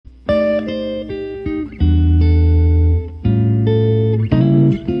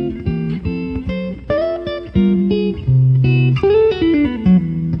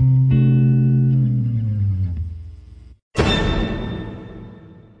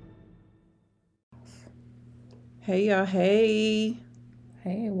Hey y'all, hey.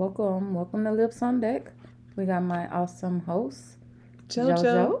 Hey, welcome to Lips on Deck. We got my awesome host, JoJo.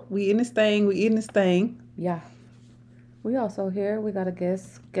 JoJo. We in this thing. Yeah, we also here. We got a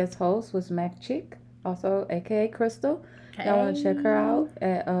guest host was Mac Chick, also aka Crystal. Y'all want to check her Hey. out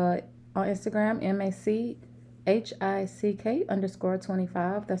at on Instagram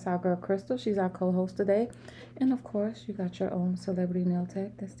MACHICK_25. That's our girl Crystal. She's our co-host today, and of course you got your own celebrity nail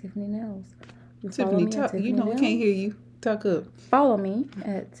tech. That's Tiffany Nails. You follow Tiffany, me at talk. You Tiffany know we can't Nails. hear you. Talk up. Follow me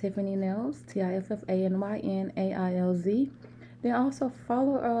at Tiffany Nails, TIFFANYNAILZ. Then also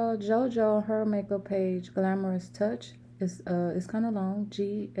follow JoJo on her makeup page, Glamorous Touch. It's kind of long,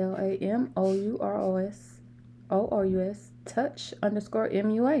 GLAMOUROS Touch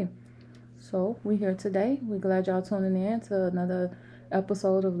 _MUA. So we here today. We glad y'all tuning in to another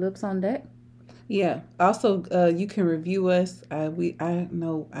episode of Lips on Deck. Yeah. Also, you can review us. I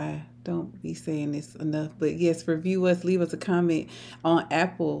know I don't be saying this enough, but yes, review us. Leave us a comment on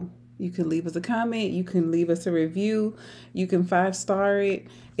Apple. You can leave us a comment. You can leave us a review. You can 5-star it.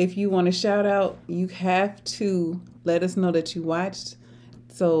 If you want a shout out, you have to let us know that you watched.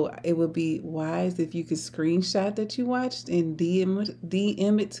 So it would be wise if you could screenshot that you watched and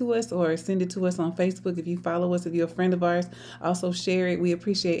DM it to us or send it to us on Facebook if you follow us, if you're a friend of ours. Also share it. We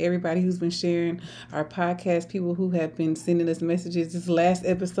appreciate everybody who's been sharing our podcast, people who have been sending us messages. This last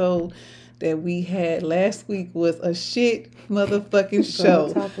episode that we had last week was a shit motherfucking Girl,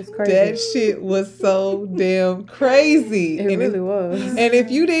 show. talk was crazy. That shit was so damn crazy. It really was. And if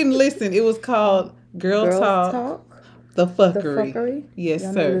you didn't listen, it was called Girl Girls Talk. Talk. The The fuckery. fuckery. Yes,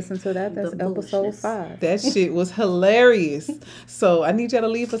 Y'all need to sir. listen to that. That's The episode bullshit. 5. That shit was hilarious. So I need y'all to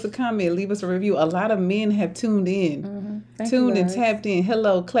leave us a comment, leave us a review. A lot of men have tuned in, Thank you tuned and guys. tapped in.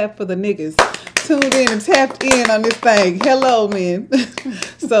 Hello, clap for the niggas. Tuned in and tapped in on this thing. Hello, man.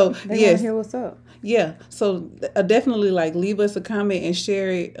 So They want to yes, hear what's up. yeah. So definitely like leave us a comment and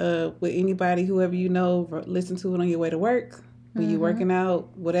share it with anybody, whoever you know. Listen to it on your way to work. When you're working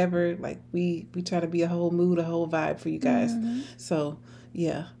out, whatever, like we try to be a whole mood, a whole vibe for you guys. So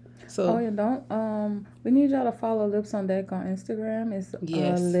yeah. Oh So yeah, don't we need y'all to follow Lips on Deck on Instagram. It's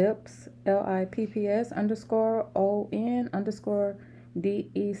yes. lips LIPPS _ON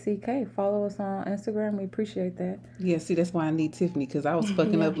 _DECK. Follow us on Instagram. We appreciate that. Yeah, see, that's why I need Tiffany because I was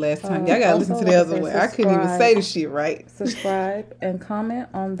fucking Yeah. up last time. Y'all gotta listen Also, to the like I other said, one. I couldn't even subscribe. say the shit right. Subscribe and comment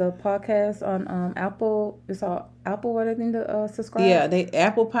on the podcast on Apple. It's all Apple. What I need to subscribe. Yeah, they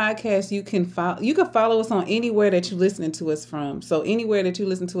Apple Podcasts. You can follow us on anywhere that you're listening to us from. So anywhere that you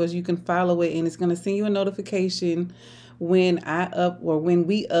listen to us, you can follow it, and it's gonna send you a notification when when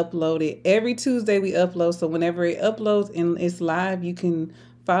we upload it. Every Tuesday we upload. So whenever it uploads and it's live, you can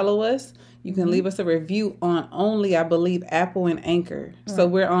follow us. You can leave us a review on only, I believe, Apple and Anchor. So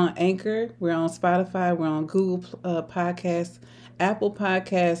we're on Anchor, we're on Spotify, we're on Google Podcasts, Apple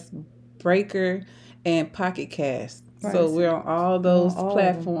Podcasts, Breaker, and Pocket Cast. So Right. we're on all those all of them.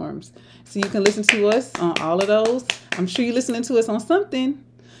 platforms. So you can listen to us on all of those. I'm sure you're listening to us on something.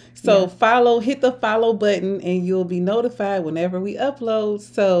 So hit the follow button, and you'll be notified whenever we upload.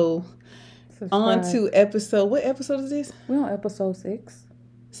 So on Subscribe. to episode. What episode is this? We're on episode 6.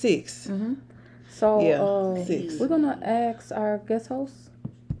 6. So Yeah, 6. we're gonna ask our guest host.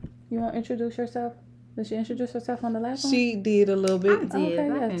 You want to introduce yourself? Did she introduce herself on the last one? She did a little bit. I did. Okay, I yeah.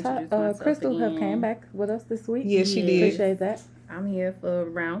 can introduce myself Crystal have again. came back with us this week. Yeah, she Yes. did. Appreciate that. I'm here for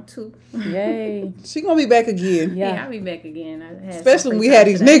round 2. Yay. She gonna be back again. Yeah, Yeah. I'll be back again. I had Especially some when we free had time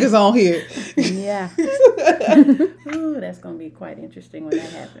these today. niggas on here. Yeah. Ooh, that's gonna be quite interesting when that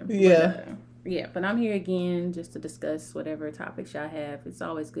happens. Yeah. But I'm here again just to discuss whatever topics y'all have. It's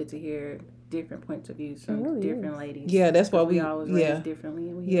always good to hear different points of views from really different is. ladies. Yeah, that's why we we always yeah. raised differently,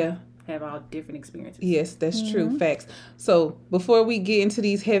 and we Yeah. have all different experiences. Yes, that's true. Facts. So before we get into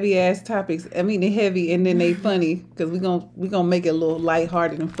these heavy ass topics, I mean they're heavy and then they funny because we gonna make it a little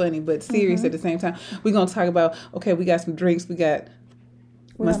lighthearted and funny, but serious at the same time. We're gonna talk about we got some drinks. We got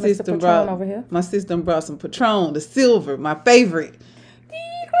We my got Mr. sister Patron brought over here. my sister brought some Patron, the silver, my favorite.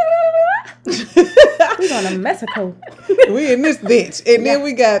 We're going to Mexico. We in this bitch, and then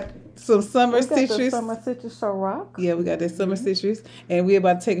we got some summer We got the citrus. summer citrus Ciroc. Yeah, we got that summer citrus, and we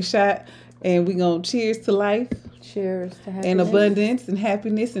about to take a shot, and we gonna cheers to life Cheers to happiness. and abundance and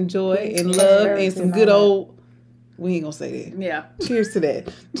happiness and joy and love prosperity and some and good all that. old. We ain't gonna say that. Yeah. Cheers to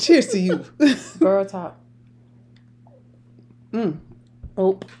that. Cheers to you. Girl talk. Mm.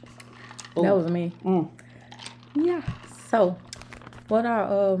 Oh, that was me. Mm. Yeah. So, what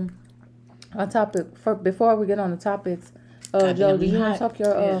our topic for before we get on the topics? Joe, do you want to talk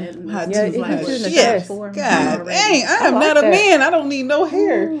your hot yeah, too it much. hits you in the Yes. chest. God dang, I am like not a that. man. I don't need no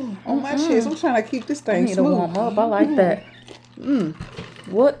hair on my chest. I'm trying to keep this I thing need to warm smooth. up. I like that.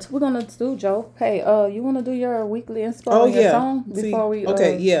 What we're gonna do, Joe? Hey, you wanna do your weekly inspo Oh on your yeah. song See, before we?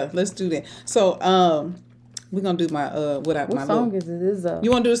 okay, yeah, let's do that. So we're gonna do my What my song little. is it? Is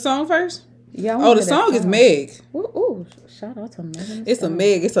You want to do the song first? yeah. I Oh, wanna the hear that song is Meg. Ooh, shout out to Megan. Thee It's a Stallion.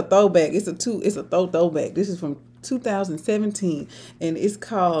 Meg. It's a throwback. It's a throwback. This is from 2017, and it's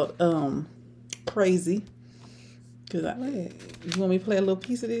called Crazy. You want me to play a little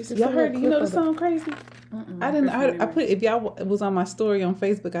piece of this? Y'all heard? You know the song Crazy? I didn't. I put if y'all was on my story on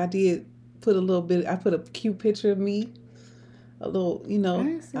Facebook. I did put a little bit. I put a cute picture of me. A little,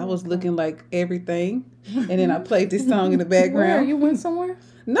 I was looking like everything, and then I played this song in the Where background. you went somewhere?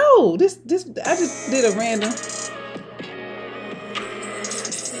 No, this I just did a random.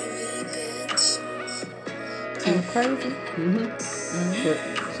 I'm crazy. But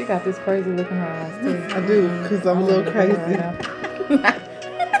She got this crazy look in her eyes too. I do because I'm a little crazy. I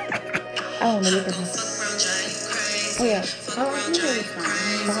want to look at her. Oh yeah. Oh, I do know this song.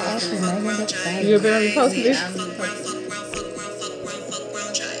 Shout out to Megan Thee Stallion. You ever posted this?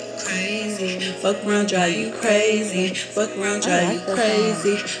 Fuck around, drive you crazy. Fuck around, drive you that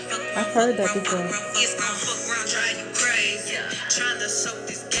crazy. I've heard that before. It's gon' fuck around, drive you crazy. Tryna soak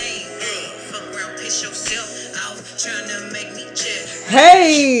this game, fuck around, piss yourself off. Tryna make me jet.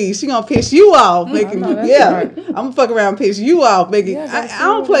 Hey, she gonna piss you off, making know, that's yeah. right. I'm gonna fuck around, piss you off, making. Yeah, I that's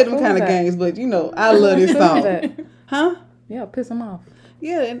don't what play we them do kind of that. games, but I love this song, huh? Yeah, piss them off.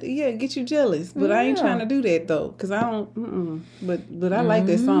 Yeah, get you jealous, but I ain't Yeah. trying to do that though, cause I don't. But I like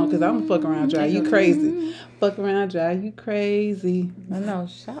that song, cause I'm fuck around, drive you crazy. Fuck around, drive you crazy. I know.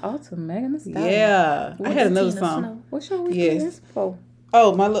 Shout out to Megan Thee Stallion. Yeah, I had another Tina song. Snow. What's your weekly Yes. inspo?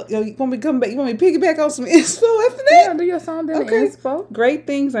 Oh my look, you want me to come back? You want me to piggyback on some info after Yeah, that? do your song then Okay. inspo. Great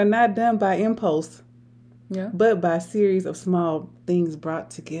things are not done by impulse, Yeah. but by a series of small things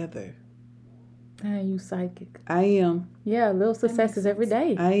brought together. Dang, you psychic. I am. Yeah, little successes every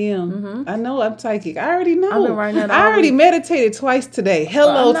day. I am. I know I'm psychic. I already know. I've been writing that I all already week. meditated twice today.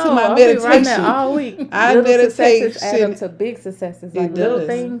 Hello I know, to my I've been writing that meditation. all week. I Little meditate successes add shit. up to big successes. It Like little does.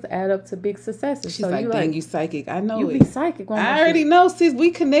 things add up to big successes. She's so like, you dang, like you psychic. I know you it. be psychic on I already know, sis.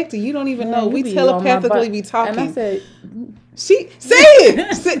 We connected. You don't even know. you We be on my telepathically butt. be talking. And I said, She say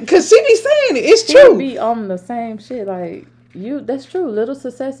it, because she be saying it. It's she true. be on the same shit. Like that's true. Little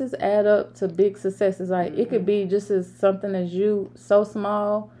successes add up to big successes. Like it could be just as something as you so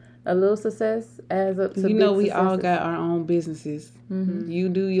small. A little success adds up to You big know, we successes. all got our own businesses. You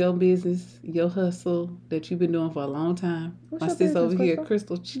do your business, your hustle that you've been doing for a long time. What's My your sis over business, here,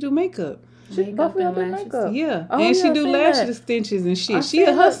 Crystal, she do makeup. Both of y'all do makeup. Yeah, Oh, and yeah, she I do seen lash that. extensions and shit. I She a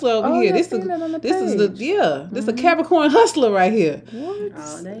seen hustler that. over Oh, here. yeah, I This seen that on the is the page. this a Capricorn hustler right here. What?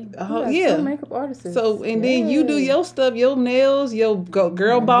 All day. Oh You got yeah. two makeup artists. So and then you do Yay. your stuff, your nails, your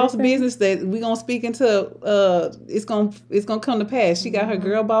girl boss Everything. business that we gonna speak into. It's gonna come to pass. She got her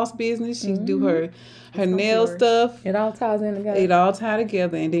girl boss business. She do her nail flourish. stuff. It all ties in together. It all tied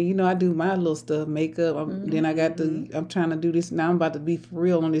together, and then I do my little stuff, makeup. Then I got I'm trying to do this now. I'm about to be for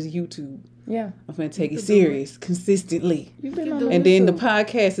real on this YouTube. Yeah. I'm gonna take it serious, consistently. You've been on do the And then the YouTube.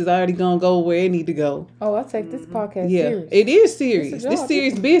 podcast is already gonna go where it need to go. Oh, I take this podcast Yeah, serious. it is serious. It's a This job.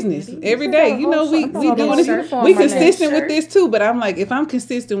 serious business every It's day. got a You know, whole we shirt. we It's got a doing whole this. uniform We on there. consistent with Shirt. this too. But I'm like, if I'm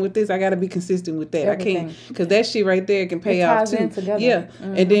consistent with this, I gotta be consistent with that. I Everything. can't because that shit right there can pay It off ties too. in together. Yeah,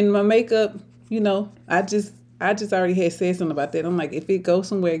 and then my makeup. I just already had said something about that. I'm like, if it goes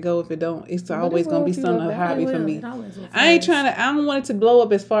somewhere, it go. If it don't, it's always will gonna be if you something look a back. hobby It for will. me. It always will I ain't flourish. I don't want it to blow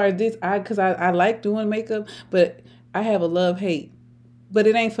up as far as this. Because I like doing makeup, but I have a love hate. But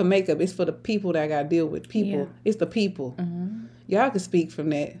it ain't for makeup. It's for the people that I gotta deal with. People. Yeah. It's the people. Y'all can speak from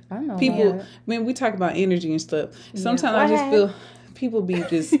that. I know. People. that. When we talk about energy and stuff, sometimes Go I just ahead. feel people be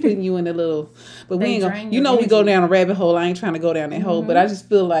just putting you in a little. But we They ain't drain gonna. your We go energy. down a rabbit hole. I ain't trying to go down that hole. But I just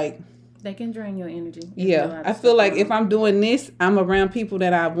feel like. They can drain your energy. if you Yeah, allow I this feel stuff like on. if I'm doing this, I'm around people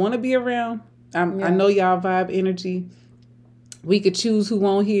that I want to be around. I know y'all vibe energy. We could choose who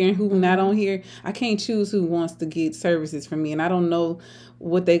on here and who not on here. I can't choose who wants to get services from me, and I don't know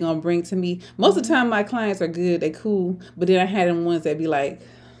what they gonna bring to me. Most of the time, my clients are good, they cool, but then I had them ones that be like,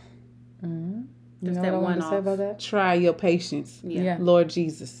 You Just know that what I want to one say off. about that? "Try your patience, Yeah. Lord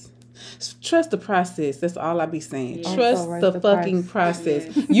Jesus." Trust the process. That's all I be saying. Yeah. Trust Also raise the the fucking price.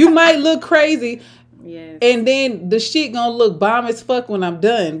 process. You might look crazy, Yes. and then the shit gonna look bomb as fuck when I'm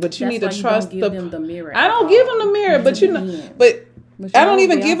done. But you That's need why to you trust don't give them the mirror. I at don't all. give them the mirror, but you know, Yeah. but But I you don't know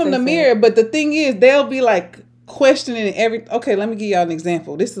even give them Beyonce the said- mirror. But the thing is, they'll be like questioning every. Okay, let me give y'all an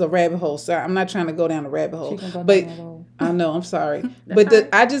example. This is a rabbit hole, so I'm not trying to go down a rabbit hole. She can go But down the road. I know. I'm sorry, That's but all right.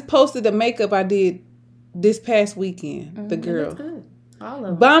 I just posted the makeup I did this past weekend. The It girl. looks good. All of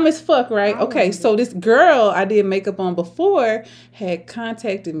them. Bomb as fuck, right? All of Okay, them so do. this girl I did makeup on before had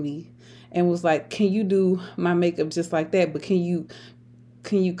contacted me and was like, "Can you do my makeup just like that? But can you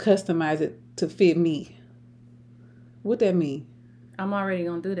customize it to fit me?" What that mean? I'm already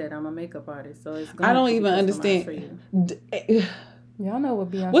gonna do that. I'm a makeup artist, so it's. I don't to be even customized understand. for you. Y'all know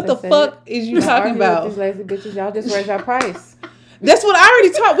what Beyonce What the said. fuck is you Don't talking argue about? with these lazy bitches. Y'all just raise your price. That's what I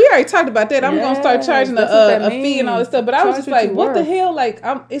already talked. We already talked about that. I'm gonna start Yes, charging that's what that a fee and all this means. stuff. But I was Charge just what like, you what the worth. hell? Like,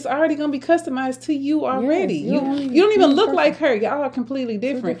 it's already gonna be customized to you already. you you only- you don't even you look person. like her. Y'all are completely Two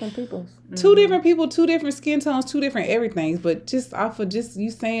different. different peoples. Two different people, two different skin tones, two different everythings. But just off of just you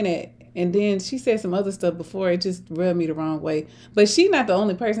saying it, and then she said some other stuff before, it just rubbed me the wrong way. But she's not the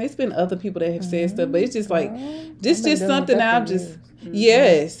only person. It's been other people that have said stuff. But it's just like, this I've been just dealing with something that I'm for just. years.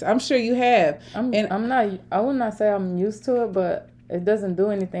 Yes, I'm sure you have. I'm not. I would not say I'm used to it, but it doesn't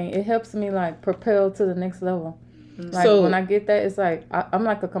do anything. It helps me like propel to the next level. Like So- when I get that, it's like I'm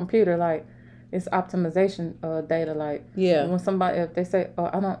like a computer. Like it's optimization data. Like Yeah. when somebody if they say, "Oh,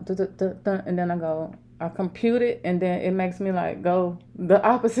 I don't," and then I compute it, and then it makes me like go the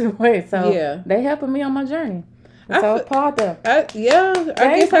opposite way. So Yeah. they helping me on my journey. I So I fe- applaud them. I guess I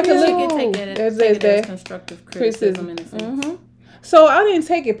Thank can you. look You at can take it As take it that. as constructive criticism in a sense. So I didn't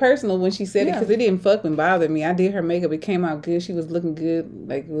take it personal when she said it Yeah. because it didn't fucking bother me. I did her makeup; it came out good. She was looking good,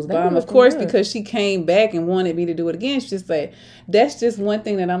 like it was They were bomb. Of looking course, good. because she came back and wanted me to do it again. She's just like, that's just one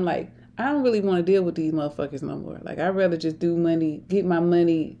thing that I'm like, I don't really want to deal with these motherfuckers no more. Like I'd rather just get my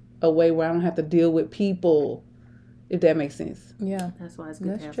money away where I don't have to deal with people. If that makes sense. Yeah, That's why it's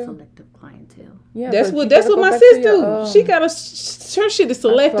good That's to have true. selective clientele. yeah. That's but what you that's gotta what go my back to sis your, do. She got her shit is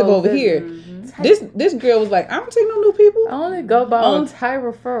selective upload over video. here. This girl was like, I don't take no new people. I only go by On- on high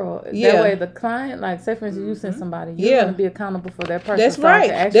referral. Yeah. That way, the client, like, say for instance, you send somebody, you're Yeah. gonna be accountable for that person. That's So I can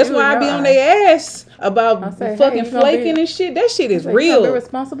right. ask That's you why in I be your on eyes. their ass about I say, hey, fucking you gonna be- flaking and shit. That shit is So you gonna be real.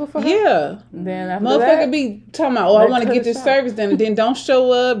 responsible for her. Yeah. Then after Motherfucker that, be talking about, oh, I let's want to cut get it this short. service done, and then don't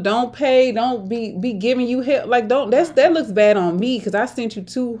show up, don't pay, don't be giving you help. Like, that looks bad on me because I sent you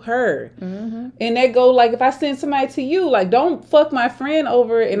to her. Mm-hmm. And that go, like, if I send somebody to you, like, don't fuck my friend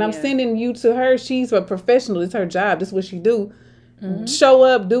over and I'm Yeah. sending you to her. She's a professional. It's her job. This is what she do. Mm-hmm. Show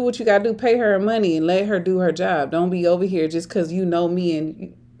up, do what you got to do, pay her money and let her do her job. Don't be over here just because you know me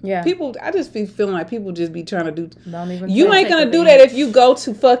and yeah, people. I just be feeling like people just be trying to do. don't even. You take ain't gonna take do advantage. that if you go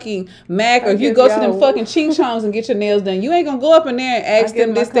to fucking Mac or I if you give go to them y'all- fucking ching chongs and get your nails done. You ain't gonna go up in there and ask give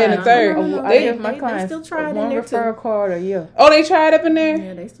them my this, that, and the clients- third. No, I They- give my they clients still try it in one there, referral too. card a year. Oh, they tried up in there.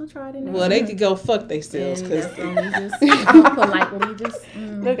 Yeah, they still try it in there. Well, they could go fuck themselves And because that's only just politely just.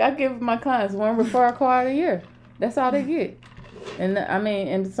 Look, I give my clients one referral card a year. That's all they get. And I mean,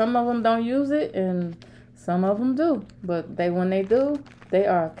 and some of them don't use it, and some of them do. But when they do, they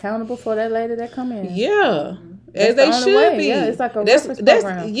are accountable for that lady that come in. yeah. That's As they the only should way. be. Yeah, it's like a that's reference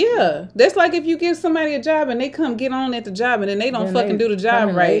program. yeah. That's like if you give somebody a job and they come get on at the job and then they don't Then fucking they do the job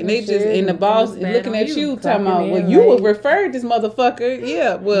coming right late and they and just shit and the and boss it's is bad looking on at you. you talking about, Clocking well, in you late. referred this motherfucker.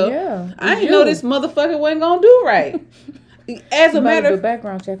 Yeah, well, Yeah, I it's didn't know you. this motherfucker wasn't gonna do right. As a You better matter do a of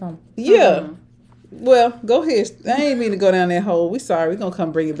background check on. yeah. Well, go ahead. I ain't mean to go down that hole. We sorry. We gonna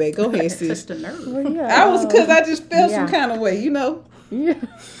come bring it back. Go ahead, sis. Touched a nerve. Well, yeah, I was because I just felt some Yeah. kind of way, you know. Yeah,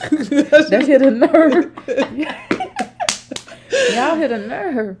 that hit a nerve. Y'all hit a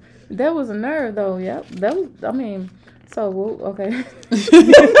nerve. That was a nerve, though. Yep. That was. I mean, so okay.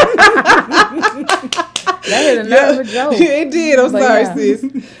 That hit a nerve with Joe. It did. I'm But sorry, yeah.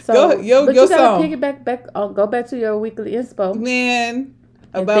 sis. So, Go, but your you gotta song, piggyback back. Go back to your weekly inspo man.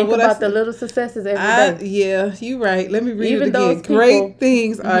 and About think what about I the said. little successes every day. Yeah, you right. Let me read Even it again. those people- Great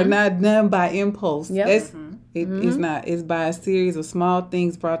things are not done by impulse. Yep. That's it's not. It's by a series of small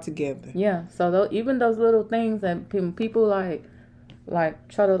things brought together. Yeah. So even those little things that people like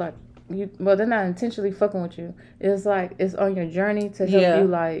try to like you. Well, they're not intentionally fucking with you. It's like it's on your journey to help Yeah. you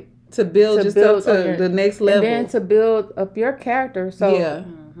like To build To yourself build on to your- the next level. and then to build up your character. So yeah.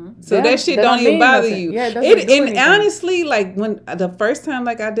 So that- that shit that don't don't even mean bother nothing. you. Yeah, it doesn't do and anything. honestly, like when the first time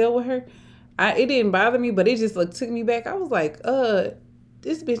like I dealt with her, it didn't bother me, but it just like took me back. I was like,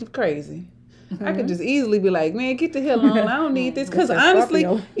 this bitch crazy. I could just easily be like, man, get the hell on. I don't need this. Because It's a honestly,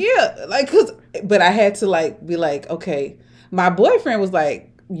 Scorpio. yeah, like, but I had to like be like, okay. My boyfriend was like,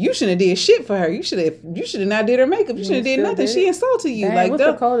 you shouldn't have did shit for her. You should have not did her makeup. You shouldn't have did still nothing. did She it? insulted you. Dang, like, what's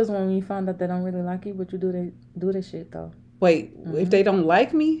the the, coldest one when you find out they don't really like you, but you do this shit though? wait, if they don't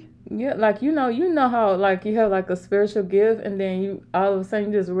like me, Yeah, like you know how like you have like a spiritual gift, and then you all of a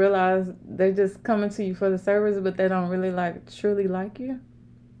sudden you just realize they just coming to you for the service, but they don't really like truly like you.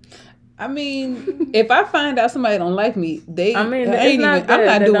 I mean, if I find out somebody don't like me, I mean, I it's ain't not even. that I'm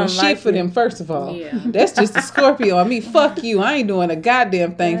not they doing don't shit like for you. them. First of all, Yeah. that's just a Scorpio on me. Fuck you. I ain't doing a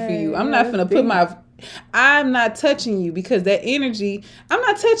goddamn thing for you. I'm not that's finna put my. I'm not touching you because that energy. I'm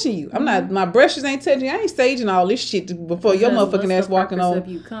not touching you. I'm not. My brushes ain't touching you. I ain't saging all this shit before your Because motherfucking what's ass the walking purpose on. of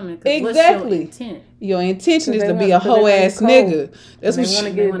you coming? 'Cause Exactly. What's your intent? Your intention is Because to they be a want- 'cause they hoe want you ass cold. nigga. That's They what. wanna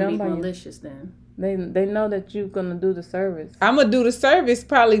She, get They it want to done be by you. malicious then. They know that you gonna do the service. I'm gonna do the service,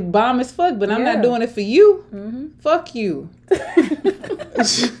 probably bomb as fuck, but I'm not Yeah. doing it for you. Mm-hmm. Fuck you.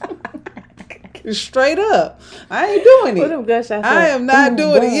 Straight up. I ain't doing Put it. them gunshots. I up. am not Boom,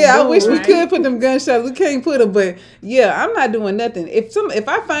 doing it. boom, Yeah, I boom. wish we right? could put them gunshots. We can't put them, but yeah, I'm not doing nothing. If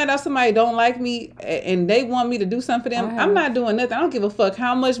I find out somebody don't like me and they want me to do something for them, I I'm have. not doing nothing. I don't give a fuck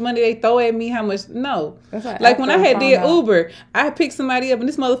how much money they throw at me, how much. No. That's Like when I after had found did out. Uber, I picked somebody up and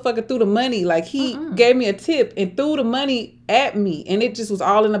this motherfucker threw the money. Like he gave me a tip and threw the money at me, and it just was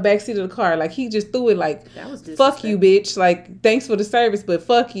all in the backseat of the car. Like he just threw it like, That was fuck you, bitch. Like thanks for the service, but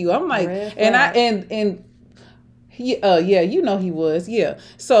fuck you. I'm like, Red and I flag. and he, yeah, you know he was, yeah.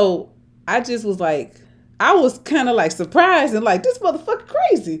 So I just was like, I was kind of like surprised and like this motherfucker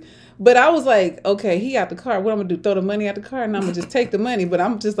crazy. But I was like, okay, he out the car. What I'm gonna do? Throw the money out the car and I'm gonna just take the money. But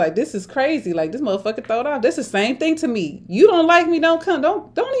I'm just like, this is crazy. Like this motherfucker throw it off. That's the same thing to me. You don't like me? Don't come.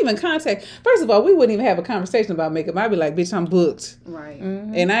 Don't even contact. First of all, we wouldn't even have a conversation about makeup. I'd be like, bitch, I'm booked, Right.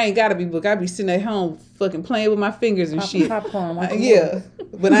 Mm-hmm. and I ain't gotta be booked. I'd be sitting at home fucking playing with my fingers and shit. Popcorn. watching Yeah,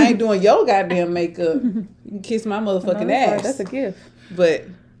 but I ain't doing your goddamn makeup. You can kiss my movies. motherfucking No, ass. that's a gift. But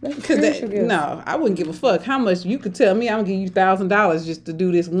That's a because spiritual gift. no, I wouldn't give a fuck how much you could tell me. I'm gonna give you $1,000 just to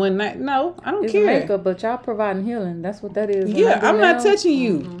do this one night. No, I don't It's care. makeup, but y'all providing healing. That's what that is. When I Yeah, do I'm not nails, touching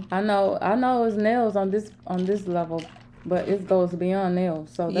you. I know it's nails on this level, but it goes beyond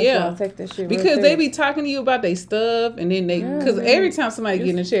nails. So that's Yeah. why I take that shit Because real they fast. be talking to you about their stuff, and then they Yeah, because man. every time somebody get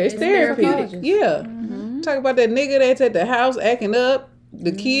in a chair, it's it's therapeutic. therapeutic. Yeah, talk about that nigga that's at the house acting up.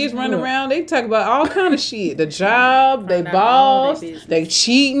 The kids running What? around, they talk about all kind of shit. The job, they Find out all their boss, business. they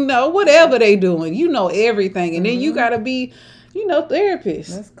cheating, or whatever they doing. You know everything, and then you gotta be,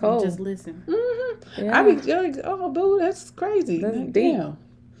 therapist. That's You cold. just listen. Yeah. I be like, oh, boo, that's crazy. That's Like, deep. damn,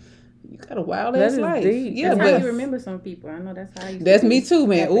 you got a wild That ass is life. deep. Yeah, That's how but you remember some people. I know that's how you. that's me too,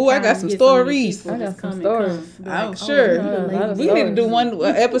 man. Ooh, I got some stories. I got some stories. I'm sure. We need to do one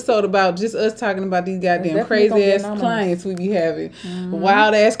episode about just us talking about these goddamn definitely gonna crazy be ass anonymous. clients we be having.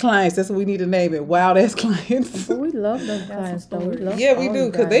 Wild ass clients. That's what we need to name it. Wild ass clients. But we love them some clients, though. We stories. love Yeah, we all do,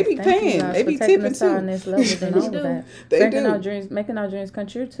 you 'cause they guys. be Thank you paying. guys They for be taking tipping us out too. on this level and all of do. that. They making do. making our dreams come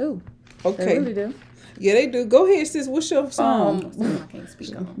true too. They Okay. really do. Yeah, they do. Go ahead, sis. What's your song? I can't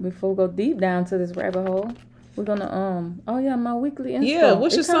speak on. Before we go deep down to this rabbit hole, we're gonna oh yeah, my weekly inspo. Yeah,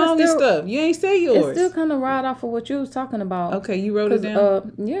 what's your It kinda song still, and stuff? You ain't say It yours. still kind of ride off of what you was talking about. Okay, you wrote it 'Cause,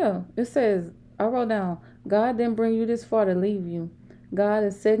 down. yeah, it says, I wrote down, God didn't bring you this far to leave you. God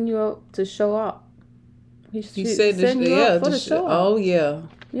is setting you up to show up. You said this, setting you yeah. up for the Just, show up. oh yeah.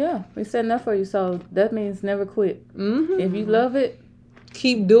 Yeah, he's setting up for you. So that means never quit. Mm-hmm. If you love it,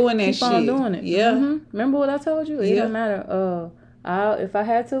 Keep doing that keep shit. on doing it. Yeah. Mhm. Remember what I told you? It Yeah. doesn't matter. If I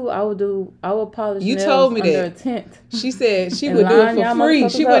had to, I would polish You nails told me under that. a tent. She said she And would do it line for y'all free.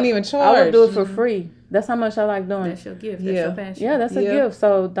 motherfuckers She up. wouldn't even I charge. would do it for free. That's how much I like doing it. That's your gift. That's Yeah. your passion. Yeah, that's a Yeah. gift.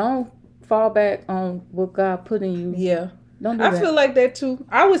 So don't fall back on what God put in you. Yeah. Don't do I that. feel like that too.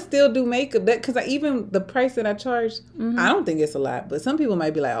 I would still do makeup because even the price that I charge, I don't think it's a lot. But some people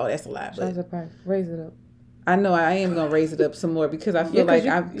might be like, "Oh, that's a lot." Charge But the price. Raise it up. I know I am gonna raise it up some more because I feel 'cause like you-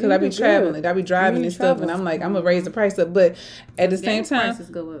 because you I be do traveling, good. I be driving You and stuff, and travel. I'm like I'm gonna raise the price up. But at the same Gas time, prices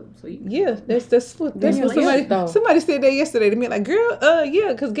go up. So you, yeah, that's what Yeah, somebody though. said that yesterday to me. Like, girl, yeah,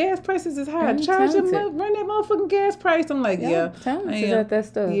 because gas prices is high. And you Charge them talented. up, run that motherfucking gas price. I'm like, yeah, Talented I is am. at that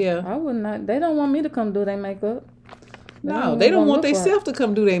stuff. Yeah. I would not. They don't want me to come do their makeup. No, they don't want their themselves to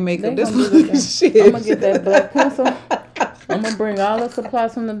come do their makeup. They That's gonna do what that. shit. I'm gonna get that black pencil. I'm gonna bring all the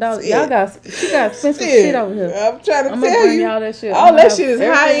supplies from the dollar. Y'all she got expensive shit over here. I'm trying to I'm gonna tell bring you. y'all that shit. All I'ma that have shit is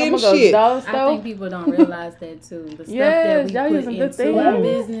everything. high-end I'ma go shit. Dollar I think store. people don't realize that too. The stuff Yes, that y'all we using put good into our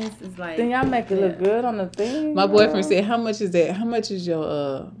things. business is like. Then y'all make it look good on the thing. My boyfriend said, "How much is that? How much is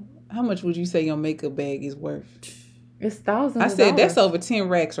your How much would you say your makeup bag is worth?" It's thousands. I of said, "That's dollars. over 10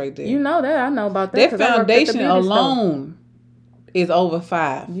 racks right there." You know that. I know about that. That 'cause I worked at the foundation beauty store. alone is over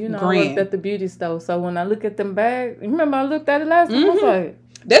 $5 You know, I grand. worked at the beauty store, so when I look at them bags, you remember I looked at it last time. I was like,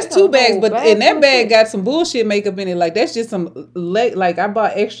 That's That's two a bags, whole but bag in that full of bag shit. got some bullshit makeup in it. Like that's just some like I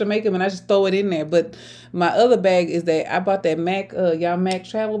bought extra makeup and I just throw it in there. But my other bag is that I bought that Mac y'all Mac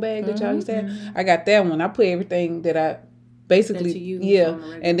travel bag that y'all used to have. I got that one. I put everything that I basically, That you use yeah. on the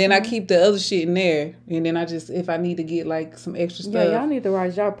regular. And then I keep the other shit in there, and then I just if I need to get like some extra stuff. Yeah, y'all need to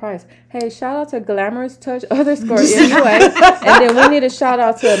raise y'all price. Hey, shout out to Glamorous Touch _MUA. And then we need a shout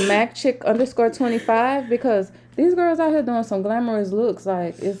out to Mac Chick _25 because these girls out here doing some glamorous looks.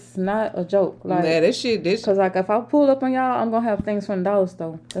 Like, it's not a joke. Like, yeah, that shit. This because, like, if I pull up on y'all, I'm going to have things from the dollar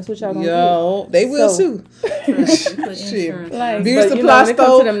store. That's what y'all going to yo, they will So- too. Put Shit. insurance Like, on it. Beauty but, you know, supply when it comes to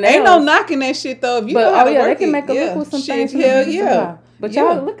store. them Ain't no nails- knocking that shit though. If you But, know how oh, to yeah, they work can it, make a yeah. look with some Shit, things. from hell the yeah. supply. But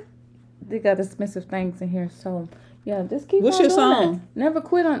Yeah. y'all, look, they got expensive things in here. So, yeah, just keep What's on your doing song? that. Never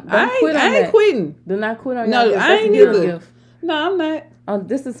quit on, I don't quit on ain't that. quitting. Do not quit on No, your gift. I That's ain't a good either. gift. No, I'm not.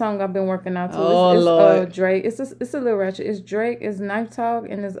 This is a song I've been working out to. Oh, It's Lord. Drake. It's a little ratchet. It's Drake, it's Knife Talk,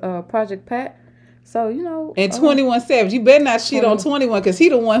 and it's Project Pat. So, you know. And 21 Savage, you better not shit on 21 because he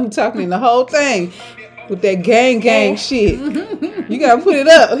the one who talking in the whole thing with that gang shit. You gotta put it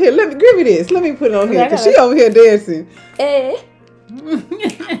up. Here, let me give me this. Let me put it on here because she over here dancing. That's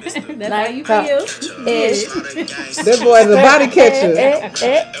how you feel. That boy is a body catcher.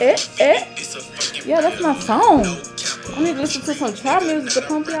 Yeah, that's my song. I need to listen to some trap music to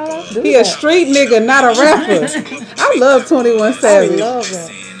pump y'all up. Do He a that. street nigga, not a rapper. I love 21 I Savage. love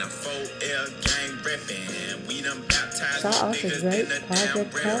that. Shout out to Drake,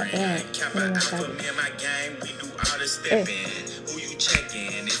 Project Pat, and 21 Savage.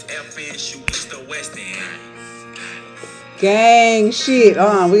 Gang shit.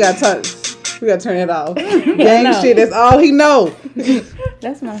 We gotta turn it off. Gang No. shit. That's all he know.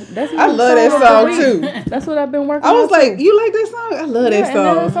 That's my I love that song too. That's what I've been working I on. was like, too. you like that song? I love Yeah, that and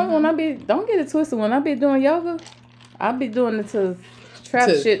then song. some when I be, don't get it twisted, when I be doing yoga, I be doing it to trap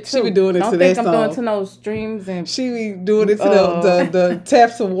shit too. She be doing it don't to think that I'm doing song. it to no streams and She be doing it to the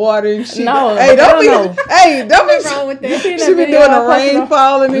taps of water and shit. No, hey, don't hell be, no. hey, don't be wrong with that. seen She that be video doing I the posted rain on-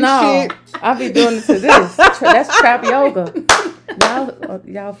 falling and no, shit. I be doing it to this. That's trap yoga.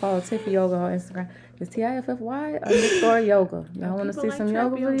 Y'all follow Tiffy Yoga on Instagram. It's TIFFY _yoga. Y'all want to people see like some trap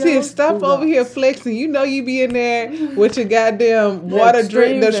yoga yoga? videos? Tiff, stop Google over it. here flexing. You know you be in there with your goddamn water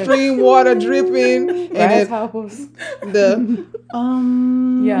drip, the streams and- stream water dripping, and then Grasshoppers. the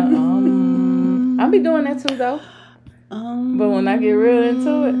Yeah, I be doing that too though. But when I get real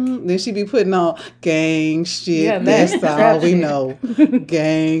into it, then she be putting on gang shit. Yeah, That's that- all trap we shit. know.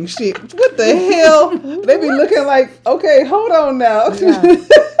 Gang shit. What the hell? They be looking like, okay, hold on now. Yeah.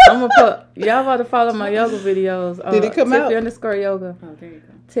 I'm gonna put y'all about to follow my yoga videos. Did it come out? Tiffy _yoga. Oh, there you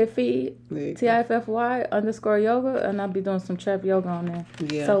go. Tiffy There you go. TIFFY _yoga, and I'll be doing some trap yoga on there.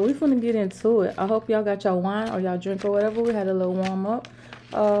 Yeah. So we finna get into it. I hope y'all got your wine or y'all drink or whatever. We had a little warm up.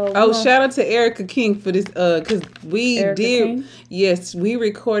 Shout out to Erica King for this, cause we Erica did, King? yes, we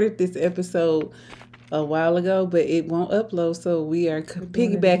recorded this episode a while ago, but it won't upload, so we are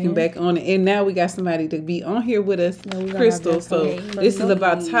piggybacking back on it, and now we got somebody to be on here with us, Yeah, we gonna Crystal. have So that this is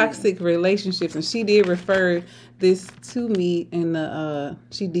about toxic relationships, and she did refer this to me, and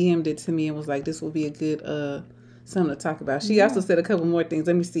she DM'd it to me and was like, "This will be a good something to talk about." She also said a couple more things.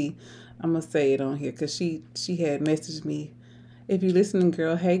 Let me see. I'm gonna say it on here because she had messaged me. If you listening,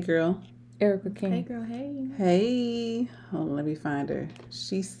 girl, hey girl. Erica King. Hey, girl, hey. Hey, hold on, let me find her.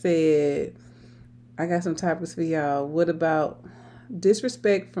 She said, I got some topics for y'all. What about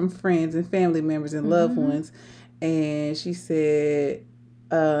disrespect from friends and family members and loved ones? And she said,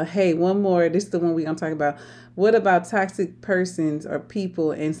 hey, one more. This is the one we're going to talk about. What about toxic persons or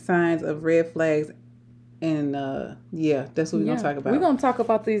people and signs of red flags? And yeah, that's what we're going to talk about. We're gonna talk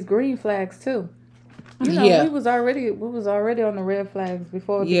about these green flags too. You know, Yeah. we was already on the red flags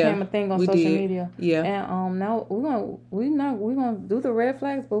before it became a thing on we social did. media. Yeah. And now we're gonna do the red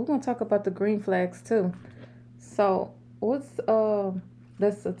flags, but we're gonna talk about the green flags too. So what's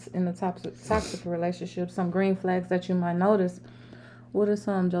that's in the toxic relationship, some green flags that you might notice. What are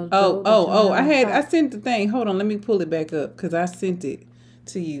some, JoJo? I sent the thing. Hold on, let me pull it back up because I sent it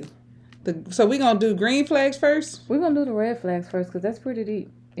to you. So we're gonna do green flags first? We're gonna do the red flags first because that's pretty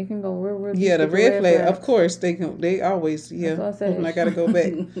deep. It can go real deep. Yeah, the with red flag. flags. Of course, they always, yeah. That's what I said. Hold on, I gotta go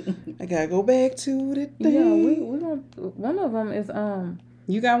back. I gotta go back to the thing. Yeah, we gonna. One of them is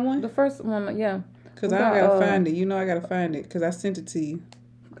You got one? the first one. Yeah, Because we I got, gotta find it. You know I gotta find it because I sent it to you.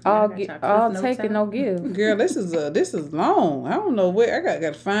 all got y'all all Cliff take Notes and no give. Girl, this is long. I don't know where I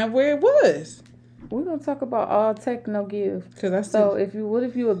gotta find where it was. We're gonna talk about all take no give. Because I So sent.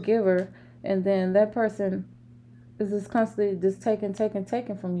 if you a giver and then that person is just constantly just taking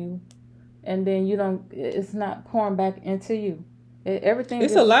from you, and then you don't, it's not pouring back into you. Everything.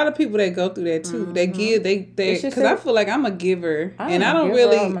 It's is, a lot of people that go through that too. They give, they It's just because I that- feel like I'm a giver, I'm and a I don't giver,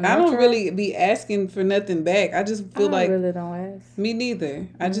 really, I'm a I don't nurturer. really be asking for nothing back. I just feel I like really don't ask. me neither.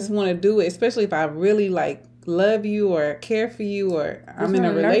 I just Mm-hmm. want to do it, especially if I really like love you or care for you or I'm in a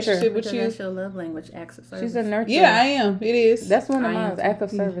gonna relationship nurture. with Because you. that's your love language, acts of service. She's a nurturer. Yeah, I am. It is. That's one of I mine. am Act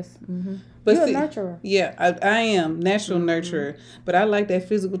of service. But You're see, a nurturer. Yeah, I am natural nurturer, but I like that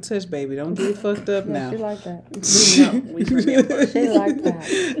physical touch, baby. Don't get it fucked up Yeah, now. she like that. We know. We remember. She like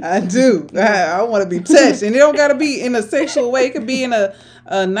that. I do. I want to be touched, and it don't gotta be in a sexual way. It could be in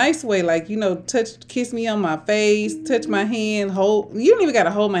a nice way, like kiss me on my face, touch my hand, hold. You don't even gotta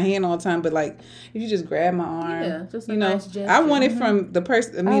hold my hand all the time, but like if you just grab my arm, Yeah, just a nice gesture. I want it from the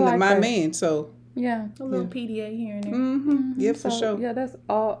person. I mean, like my that. man. So Yeah. A little PDA here and there. yeah, for So, sure. Yeah, that's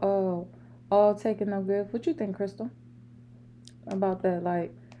all taken no good. What you think, Crystal? About that,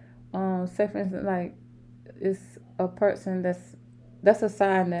 like, say for instance, like, it's a person that's a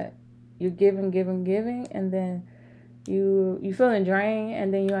sign that you're giving, and then you feeling drained,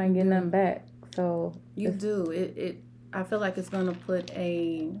 and then you ain't getting nothing back. So You do. I feel like it's gonna put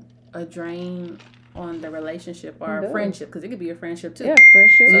a drain on the relationship or It a does. friendship, because it could be a friendship too. yeah,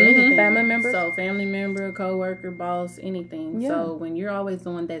 friendship, So anything. family members. So family member, coworker, boss, anything. Yeah. So when you're always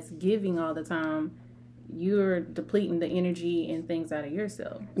the one that's giving all the time, you're depleting the energy and things out of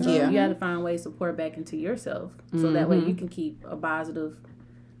yourself. So Yeah. you got to find ways to pour back into yourself, so that way you can keep a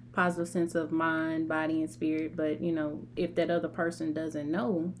positive sense of mind, body, and spirit. But if that other person doesn't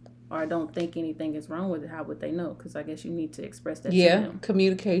know or don't think anything is wrong with it, how would they know? Because I guess you need to express that to them.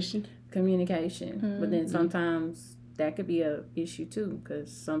 Communication. Communication. But then sometimes that could be a issue too, because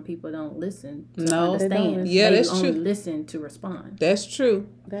some people don't listen to No. They don't understand. listen. Yeah, They that's only true. listen to respond. That's true.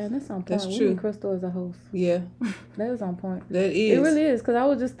 Damn, that's on point. That's We true. need Crystal as a host. Yeah, That is on point. that is. It really is, because I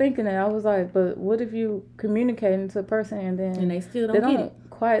was just thinking that. I was like, but what if you communicating to a person and then And they still they don't get don't it.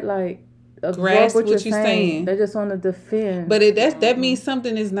 quite like absorb Grasp what what you're you're saying. saying. They just want to defend. But that means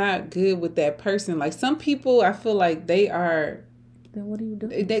something is not good with that person. Like some people, I feel like they are, then what do you do?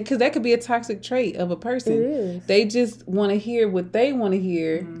 because that could be a toxic trait of a person. It is. They just want to hear what they want to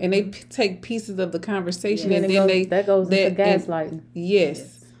hear, and they take pieces of the conversation, and then that goes into and- gaslighting.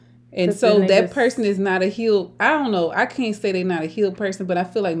 Yes. And 'Cause so then they that just- person is not a healed. I don't know. I can't say they're not a healed person, but I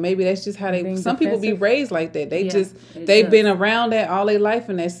feel like maybe that's just how they. Being Some people be defensive. raised like that. They Yeah, just it they've does. been around that all their life,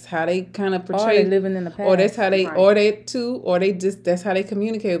 and that's how they kind of Or they portray. living in the past. Or that's how they, Right. or they just that's how they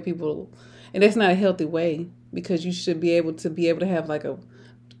communicate with people, and that's not a healthy way, because you should be able to have like a.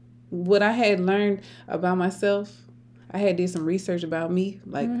 What I had learned about myself, I had did some research about me,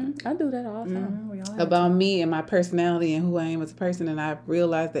 like I do that all the time. We all have about me and my personality and who I am as a person, and I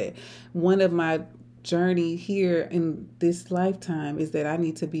realized that one of my journey here in this lifetime is that I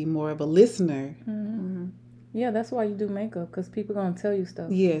need to be more of a listener. Yeah, that's why you do makeup, because people gonna tell you stuff.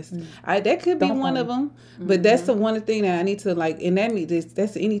 Yes, that could be Don't one phone of them, but that's the one thing that I need to like, and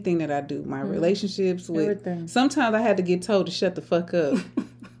that's anything that I do. My relationships with. Everything. Sometimes I had to get told to shut the fuck up.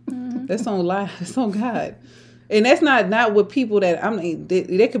 That's on lie. That's on God, and that's not with people that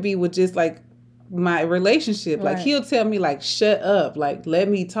that could be with just like my relationship. Like Right. he'll tell me like shut up, like let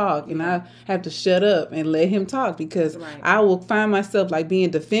me talk, and I have to shut up and let him talk, because Right. I will find myself like being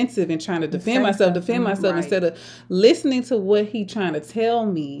defensive and trying to defend myself Right. instead of listening to what he trying to tell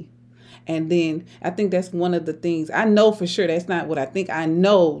me. And then I think that's one of the things I know for sure. That's not what I think. I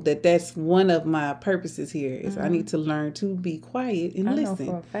know that that's one of my purposes here is I need to learn to be quiet and I know listen.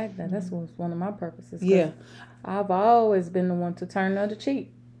 for a fact that that's what's one of my purposes. 'cause Yeah. I've always been the one to turn the other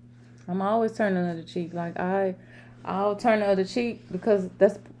cheek. I'm always turning the other cheek. Like I'll turn the other cheek because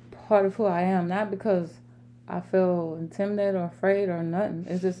that's part of who I am, not because I feel intimidated or afraid or nothing.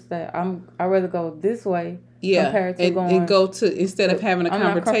 It's just that I'd rather go this way compared to going and go to instead of having a I'm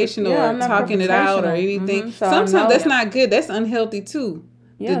not confrontation I'm or not talking it out or confrontational. anything. Mhm. So I Sometimes know- that's not good. That's unhealthy too.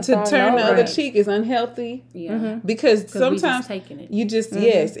 Yeah, to so I turn know, the other right. cheek is unhealthy Yeah. because 'Cause we sometimes just taking it. you just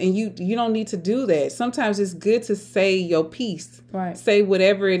yes, and you don't need to do that. Sometimes it's good to say your piece. Right. Say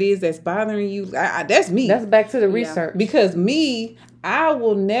whatever it is that's bothering you. That's me. That's back to the research. Because me, I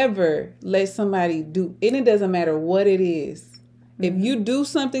will never let somebody do, and it doesn't matter what it is. If you do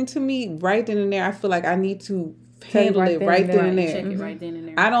something to me right then and there, I feel like I need to handle it right then and there. Check it right then and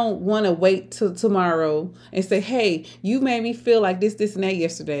there. I don't want to wait till tomorrow and say, "Hey, you made me feel like this, and that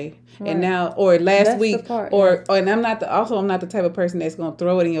yesterday, and now or last That's the week, part, or and I'm not the type of person that's gonna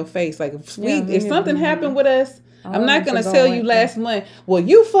throw it in your face. Like me if something neither. happened with us, I'm not want to gonna go tell like you that. last month. Well,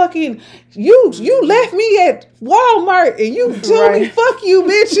 you fucking you left me at Walmart and you told me Right. fuck you,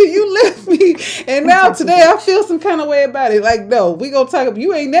 bitch, and you left me, and now today I feel some kind of way about it. Like no, we gonna talk.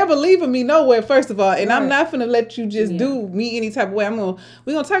 You ain't never leaving me nowhere, first of all, and I'm Right. not gonna let you just do me any type of way.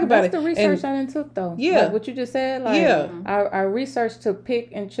 We gonna talk about That's it. the research And I done took though. Yeah. Like what you just said. Like Yeah. I researched to pick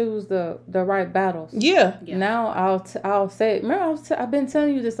and choose the right battles. yeah, Yeah. Now I'll say. Remember I've been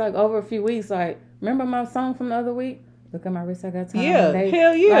telling you this like over a few weeks. Like Remember my song from the other week? Look at my wrist, I got time. Yeah,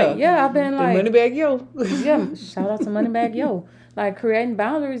 hell yeah. Like, yeah, I've been like, Moneybag Yo. yeah, shout out to Moneybag Yo. Like creating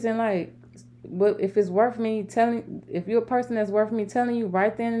boundaries and like, but if it's worth me telling, if you're a person that's worth me telling you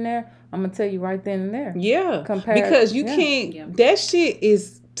right then and there, I'm gonna tell you right then and there. Yeah, because you can't. That shit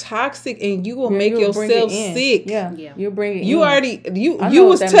is toxic, and you will make yourself sick. Yeah, you bring it. You already you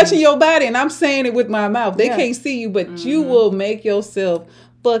was touching your body, and I'm saying it with my mouth. They can't see you, but you will make yourself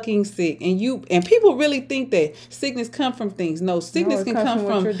fucking sick. And people really think that sickness come from things. No, sickness can come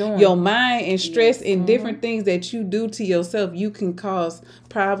from your mind and stress and different things that you do to yourself. You can cause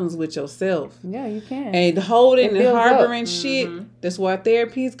problems with yourself. Yeah, you can. And holding and harboring shit. That's why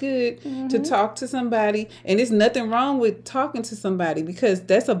therapy is good, to talk to somebody. And there's nothing wrong with talking to somebody, because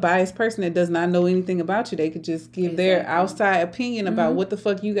that's a biased person that does not know anything about you. They could just give their outside opinion about what the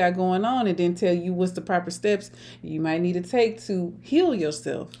fuck you got going on, and then tell you what's the proper steps you might need to take to heal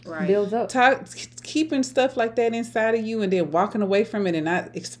yourself. Right. Builds up. Keeping stuff like that inside of you and then walking away from it and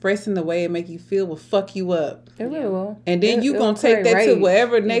not expressing the way it make you feel will fuck you up. It really will. And then you gonna take that to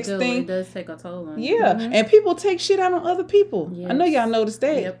whatever next thing. It does take a toll on you. Yeah, and people take shit out on other people. Yes. I know y'all noticed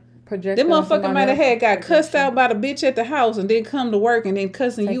that. Yep. Them motherfucker might have got cussed out by the bitch at the house and then come to work and then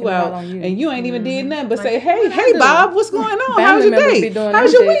cussing you out, and you ain't even did nothing but say, hey Bob, what's going on? How's your day?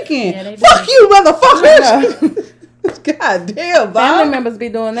 How's your weekend? Fuck you, motherfuckers. God damn, Bob. Family members be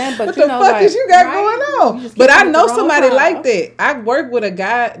doing that, but what you the know, fuck like, is you got going on? But I know somebody like that. I work with a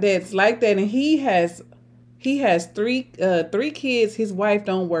guy that's like that, and he has three kids. His wife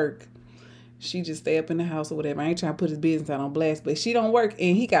don't work. She just stay up in the house or whatever. I ain't trying to put his business out on blast, but she don't work,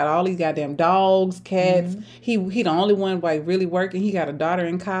 and he got all these goddamn dogs, cats. He the only one like really working. He got a daughter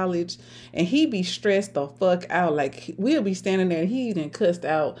in college, and he be stressed the fuck out. Like we'll be standing there, and he done cussed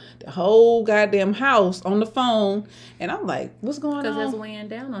out the whole goddamn house on the phone, and I'm like, what's going on? Because that's weighing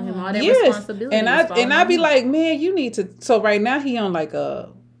down on him. All that responsibility. And I be like, man, you need to. So right now he on like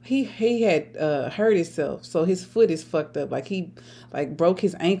he had hurt himself, so his foot is fucked up. Like he broke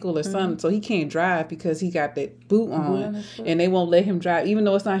his ankle or something, so he can't drive because he got that boot on, and they won't let him drive, even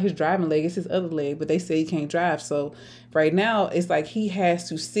though it's not his driving leg, it's his other leg. But they say he can't drive, so right now it's like he has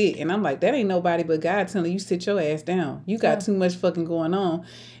to sit, and I'm like, that ain't nobody but God telling you sit your ass down. You got too much fucking going on.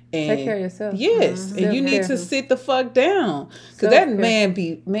 And take care of yourself. Yes, and you need to sit the fuck down, because that man.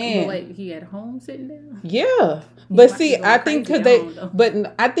 Wait, he at home sitting down? Yeah, but see, I think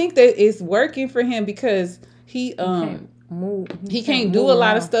I think that it's working for him because he can't do a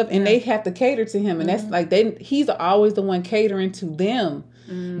lot of stuff, and they have to cater to him, and that's like he's always the one catering to them.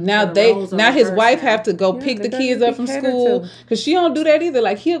 Now his wife have to go pick the kids up from school, because she don't do that either.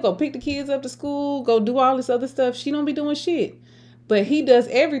 Like he'll go pick the kids up to school, go do all this other stuff. She don't be doing shit. But he does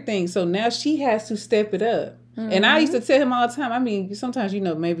everything, so now she has to step it up. And I used to tell him all the time, I mean, sometimes,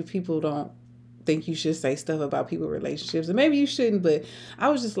 maybe people don't think you should say stuff about people's relationships, and maybe you shouldn't, but I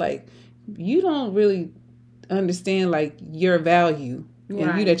was just like, you don't really understand, like, your value.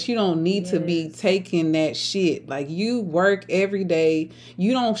 And you don't need to be taking that shit. Like, you work every day.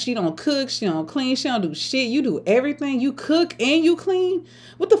 She don't cook, she don't clean, she don't do shit. You do everything. You cook and you clean.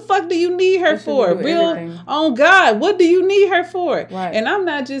 What the fuck do you need her for? On God, what do you need her for? Right. And I'm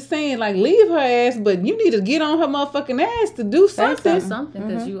not just saying like leave her ass, but you need to get on her motherfucking ass to do something.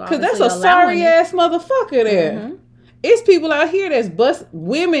 Because that's a sorry ass motherfucker there. It's people out here that's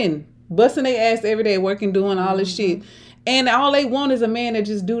women busting their ass every day, working, doing all this shit. And all they want is a man that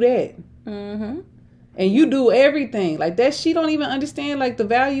just do that. And you do everything. Like that, she don't even understand like the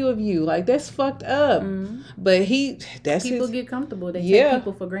value of you. Like that's fucked up. But people get comfortable. They take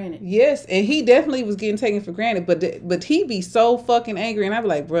people for granted. Yes, and he definitely was getting taken for granted. But he be so fucking angry, and I be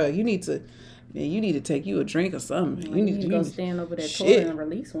like, bro, you need to take you a drink or something. You need to go stand over that toilet and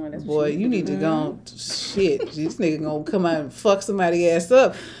release one. That's boy, you need to go. Shit, this nigga gonna come out and fuck somebody ass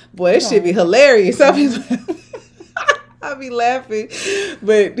up. Boy, that shit be hilarious. I be laughing,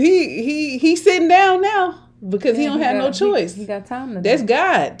 but he's sitting down now because he don't have no choice. He got time. That's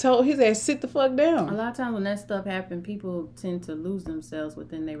God told his ass sit the fuck down. A lot of times when that stuff happens, people tend to lose themselves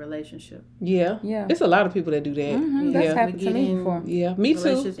within their relationship. Yeah. It's a lot of people that do that. That's happened to me before. Yeah, me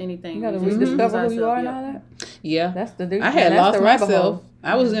too. Anything. You gotta rediscover who you are and all that. Yeah, that's the. I had lost myself.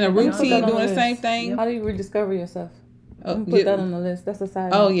 I was in a routine doing the same thing. How do you rediscover yourself? Put that on the list. That's a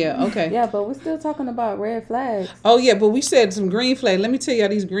side. Oh, yeah. Okay. Yeah, but we're still talking about red flags. Oh, yeah. But we said some green flags. Let me tell y'all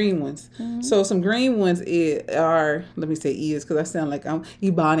these green ones. So some green ones are, let me say because I sound like I'm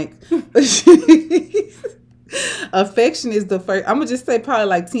Ebonic. Affection is the first. I'm going to just say probably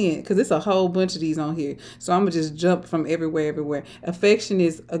like 10 because it's a whole bunch of these on here. So I'm going to just jump from everywhere. Affection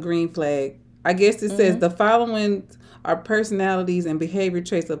is a green flag. I guess it says the following are personalities and behavior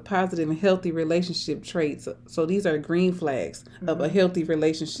traits of positive and healthy relationship traits. So these are green flags of a healthy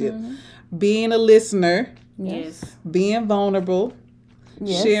relationship. Being a listener, Yes. being vulnerable,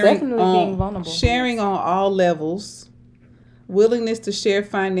 Yes, definitely being vulnerable. sharing on all levels, willingness to share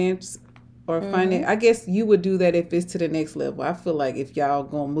finance or finance. I guess you would do that if it's to the next level. I feel like if y'all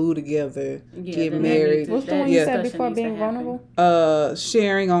gonna move together, get then married, What's the that one you said discussion before needs to being happen. vulnerable?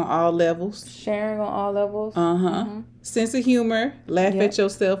 sharing on all levels. Sharing on all levels. Sense of humor, laugh Yep. at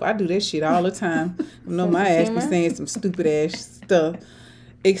yourself. I do that shit all the time. I know Sense my of ass be humor. saying some stupid ass stuff.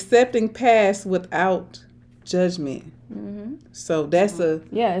 Accepting past without judgment. So that's a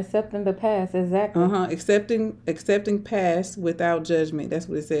Yeah, accepting the past. Exactly. accepting past without judgment. That's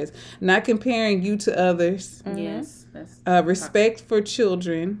what it says. Not comparing you to others. Yes. That's Respect for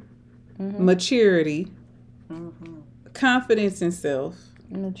children. Maturity. Confidence in self.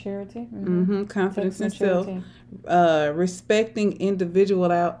 Maturity. Confidence in Takes maturity. self. Respecting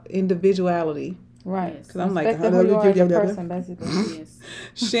individuality. Right. Yes. Cause I'm like, Respect who you are as a person, basically. yes.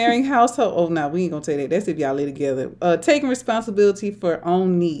 sharing household. Oh no, we ain't gonna say that. That's if y'all live together. Taking responsibility for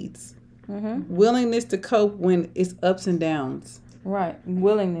own needs. Willingness to cope when it's ups and downs. Right.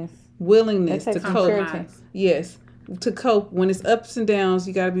 Willingness. Willingness That to takes cope. maturity. Yes, to cope when it's ups and downs.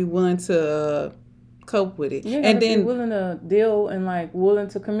 You got to be willing to cope with it. You gotta And be then, willing to deal and like willing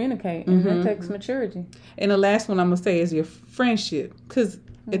to communicate, and that takes maturity. and the last one I'm gonna say is your friendship. Cause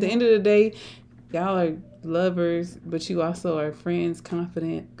at the end of the day, y'all are lovers, but you also are friends,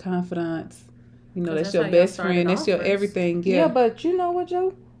 confidants. You know, 'Cause that's that's your how y'all best started friend. That's off your first. everything. Yeah, Yeah. but you know what,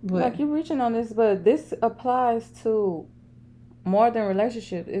 Joe? What? Like you're reaching on this, but this applies to more than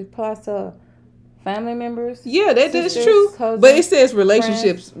relationships. It applies to family members. Yeah, that is sisters, true. cousins, But it says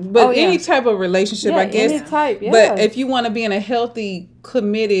relationships. But Oh, yeah. any type of relationship, Yeah, I guess. any type. Yeah. But if you want to be in a healthy,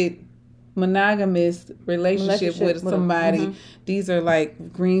 committed, monogamous relationship with somebody, these are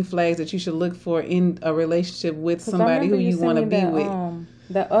like green flags that you should look for in a relationship with 'Cause I somebody who remember you want to sent be me with.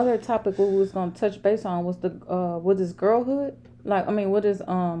 That other topic we was gonna touch base on was the what is girlhood? Like I mean, what is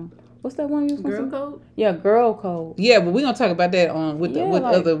what's that one you was gonna Girl say? code. Yeah, girl code. Yeah, but we're gonna talk about that on with Yeah, with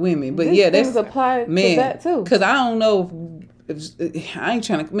like, other women. But These yeah, things that's apply to man. that too. Cause I don't know if I ain't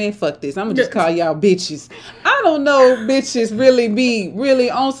trying to man fuck this. I'm gonna just call y'all bitches. I don't know if bitches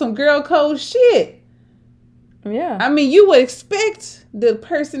really on some girl code shit. Yeah. I mean, you would expect the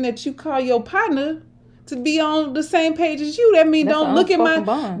person that you call your partner to be on the same page as you. That mean That's don't an look at my unspoken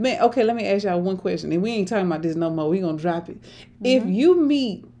bond. man. Okay, let me ask y'all one question, and we ain't talking about this no more. We gonna drop it. If you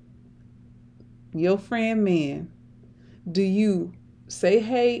meet your friend man, do you say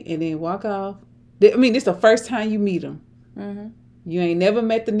hey and then walk off? I mean, this the first time you meet him. You ain't never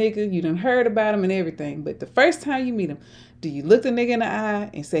met the nigga. You done heard about him and everything, but the first time you meet him, do you look the nigga in the eye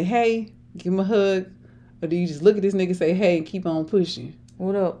and say hey, give him a hug? Or do you just look at this nigga, say, hey, and keep on pushing?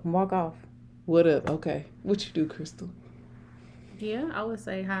 What up? Walk off. What up? Okay. What you do, Crystal? Yeah, I would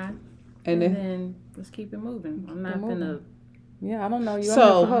say hi, And and then, then let's keep it moving. I'm not moving. gonna. Yeah, I don't know. You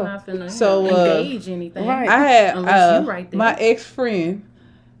So- I'm here for I'm her. not finna So, engage anything. Right. I had Unless you right there. my ex-friend,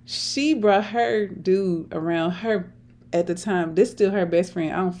 she brought her dude around her at the time. This still her best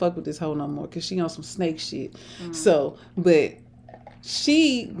friend. I don't fuck with this hoe no more because she on some snake shit. So, but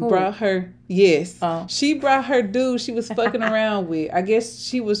she brought her, yes. Oh. She brought her dude she was fucking around with. I guess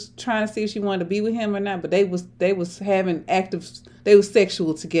she was trying to see if she wanted to be with him or not, but they was having they was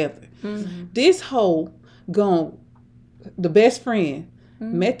sexual together. This hoe the best friend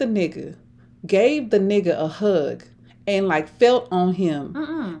met the nigga, gave the nigga a hug, and like felt on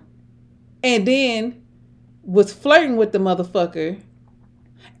him, and then was flirting with the motherfucker,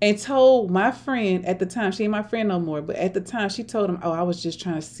 and told my friend at the time, she ain't my friend no more, but at the time she told him, oh, I was just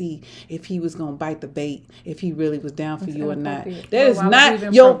trying to see if he was gonna bite the bait, if he really was down for you or not. inappropriate. That is why would you not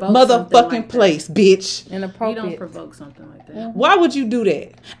even your provoke something motherfucking like that? place, bitch. You Inappropriate. don't provoke something like that. Why would you do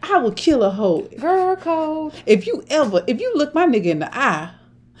that? I would kill a hoe. Girl code. If you look my nigga in the eye,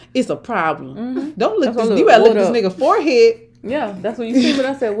 it's a problem. Don't look That's this. what You look- better look what this up? nigga forehead. Yeah, that's what you see when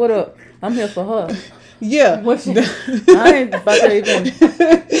I said, what up? I'm here for her. Yeah. What she, I ain't about to even,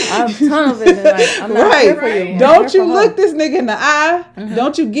 I'm ton of it. And like, I'm not here for you. I'm Don't here you for look her. this nigga in the eye.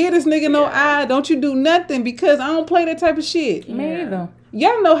 Don't you give this nigga no eye. Don't you do nothing because I don't play that type of shit. Me either.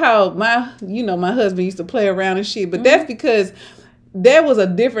 Y'all know how my husband used to play around and shit, but that's because that was a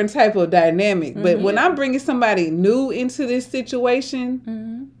different type of dynamic. But when I'm bringing somebody new into this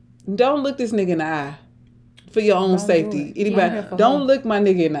situation, don't look this nigga in the eye for your own Don't safety. do it. Anybody, Yeah. don't look my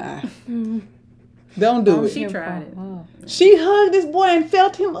nigga in the eye. Don't do it. She tried it. Oh. She hugged this boy and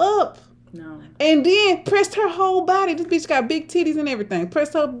felt him up. No. And then pressed her whole body. This bitch got big titties and everything.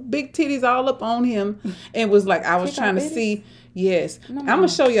 Pressed her big titties all up on him and was like, I was trying to see. Yes. I'm going to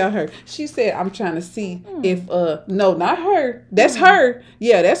show y'all her. She said, I'm trying to see if, no, not her. That's her.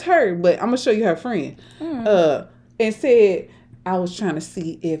 Yeah, that's her. But I'm going to show you her friend. And said, I was trying to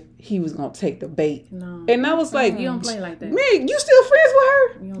see if he was going to take the bait. No. And I was like, you don't play like that. Man, you still friends with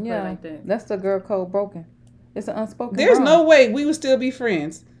her? You don't play like that. That's the girl code broken. It's an unspoken There's law. no way we would still be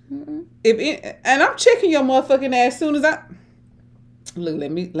friends. And I'm checking your motherfucking ass as soon as I look. Let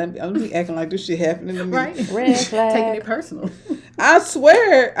me acting like this shit happening to me. Right? Red flag. Taking it personal. I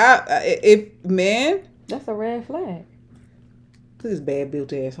swear, if man, That's a red flag. this bad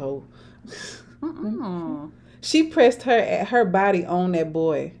built asshole. Mm-mm. She pressed her body on that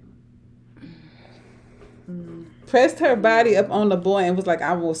boy. Pressed her body up on the boy and was like,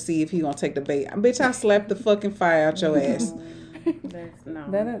 I will see if he gonna take the bait. Bitch, I slapped the fucking fire out your ass. That's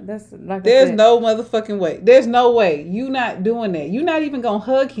no. That's like There's I said, no motherfucking way. There's no way. You not doing that. You not even gonna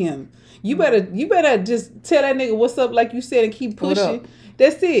hug him. You better just tell that nigga what's up like you said and keep What pushing. up?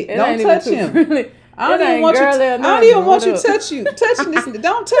 That's it. it Don't ain't touch even him. too friendly. I don't It even ain't want you. girl there, I don't nothing. even want you What up? touching this.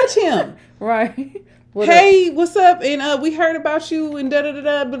 Don't touch him. Right. What up? Hey, what's up? And we heard about you and da da da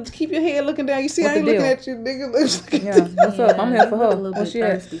da. But keep your head looking down. You see, What I ain't the looking deal? at you, nigga. Look Yeah. What's up? I'm here for You look her. a little What's bit she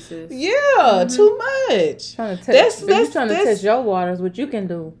at? thirsty, sis. Yeah, too much. Trying to That's- test. You trying to that's- test your waters, what you can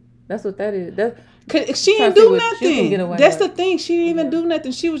do. That's what that is. That's She Trying didn't to see do what you can get nothing. away That's with. the thing. She didn't even do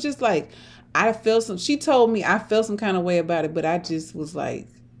nothing. She was just like, I felt some. She told me I felt some kind of way about it, but I just was like,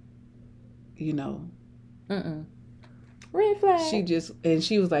 you know. red flag.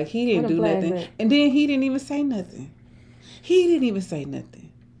 She was like, he didn't Where the do flags nothing. at? And then he didn't even say nothing. He didn't even say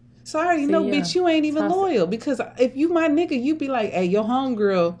nothing. So I already know, yeah. bitch, you ain't even Toss it. loyal. Because if you my nigga, you be like, hey, your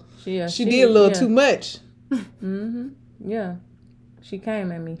homegirl, she she did a little too much. Yeah. She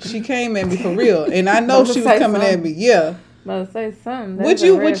came at me. She came at me for real. And I know Don't she was say coming at something. me. Yeah. About to say something. Would That's a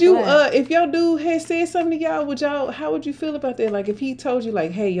you, red flag. if your dude had said something to y'all, how would you feel about that? Like if he told you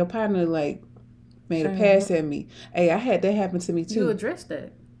like, hey, your partner like made a pass at me. Hey, I had that happen to me too. You addressed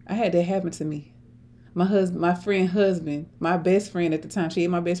that. I had that happen to me. My friend husband, my best friend at the time, she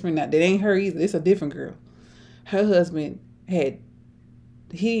ain't my best friend now. That ain't her either. It's a different girl. Her husband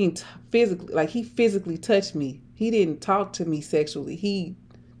he physically touched me. He didn't talk to me sexually. He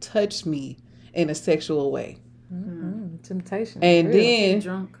touched me in a sexual way. Temptation. And Real. then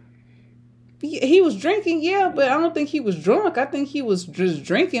Drunk. he was drinking, yeah, but I don't think he was drunk. I think he was just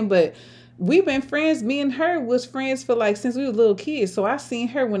drinking, but we've been friends. Me and her was friends for like since we were little kids. So I seen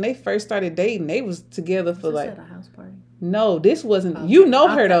her when they first started dating. They was together for Just like at a house party. no, this wasn't. You know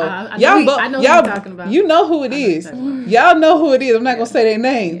her though. I know who you're talking about. You know who it I know is. who you're talking Y'all know who it is. I'm not gonna say their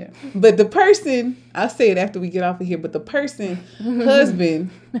name, Yeah. but the person I say it after we get off of here. But the person, husband,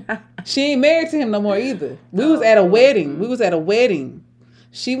 she ain't married to him no more either. We was at a wedding. We was at a wedding.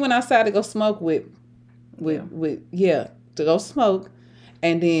 She went outside to go smoke to go smoke.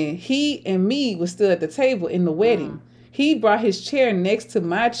 And then he and me was still at the table in the wedding. He brought his chair next to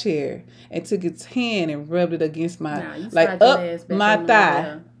my chair and took his hand and rubbed it against my, Nah, you like slide your ass up back my on thigh.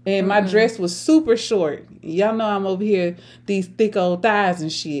 there. And my dress was super short. Y'all know I'm over here, these thick old thighs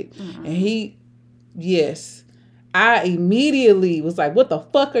and shit. And I immediately was like, what the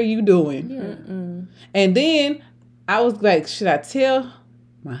fuck are you doing? And then I was like, should I tell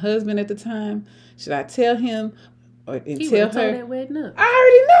my husband at the time? Should I tell him? He Tell would've tore her? that wedding up.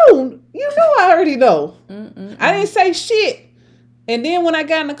 I already know. You know I already know. I didn't say shit. And then when I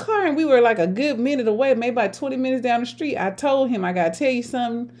got in the car and we were like a good minute away, maybe about 20 minutes down the street, I told him, I got to tell you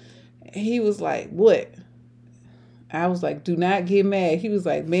something. He was like, what? I was like, do not get mad. He was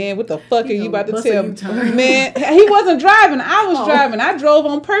like, man, what the fuck are you about to tell me? Man, he wasn't driving. I was driving. I drove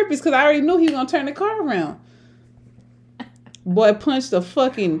on purpose because I already knew he was going to turn the car around. Boy punched the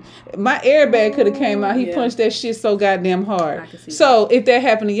fucking, my airbag could have came out. He punched that shit so goddamn hard. So if that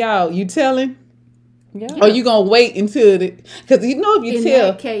happened to y'all, you telling? Yeah. Or you gonna wait until because you know if you In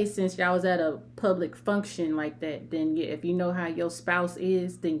tell. that case, since y'all was at a public function like that, then yeah, if you know how your spouse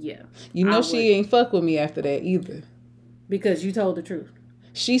is, then yeah. You know she ain't fuck with me after that either. Because you told the truth.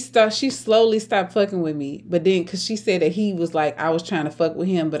 She slowly stopped fucking with me, but then because she said that he was like I was trying to fuck with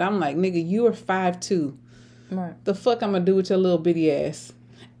him, but I'm like nigga, you are 5'2". Right. The fuck I'm gonna do with your little bitty ass?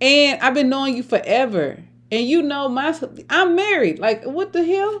 And I've been knowing you forever. And you know I'm married. Like what the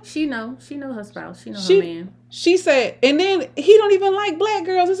hell? She know her spouse. She know her man. She said, and then he don't even like black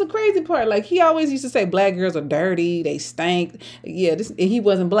girls. It's a crazy part. Like he always used to say black girls are dirty, they stank. Yeah, and he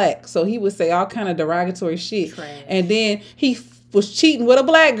wasn't black, so he would say all kind of derogatory shit. Trash. And then he was cheating with a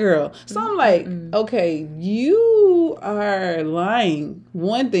black girl. So I'm like, okay, you are lying.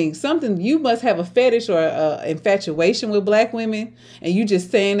 One thing, something, you must have a fetish or a infatuation with black women, and you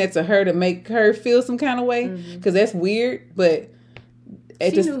just saying that to her to make her feel some kind of way, because that's weird. But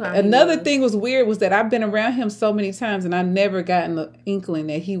another thing was weird was that I've been around him so many times, and I never gotten the inkling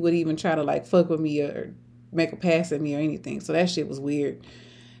that he would even try to like fuck with me or make a pass at me or anything. So that shit was weird.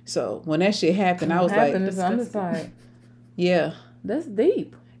 So when that shit happened, I was like, I'm just like, yeah. That's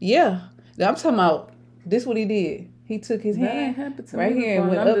deep. Yeah. I'm talking about, this what he did. He took his hand right here and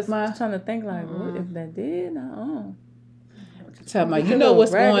went up my... I'm just trying to think like, what if that did? Talking about, you know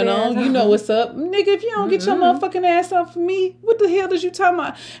what's going on. You know what's up. Nigga, if you don't get your motherfucking ass up for me, what the hell is you talking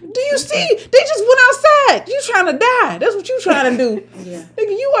about? Do you see? They just went outside. You trying to die. That's what you trying to do. Yeah.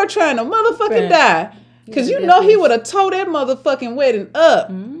 Nigga, you are trying to motherfucking die. Because you know he would have tore that motherfucking wedding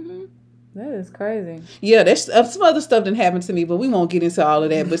up. That is crazy. Yeah, there's some other stuff didn't happen to me, but we won't get into all of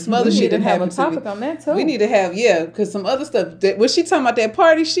that. But some other shit didn't happen to me. We need to have a topic on that too. We need to have, because some other stuff. Was she talking about that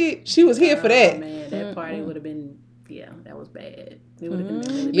party shit? She was here for that. Man, that party would have been, that was bad. It would have been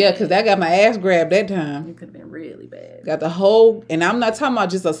really bad. Yeah, because I got my ass grabbed that time. It could have been really bad. Got the whole, and I'm not talking about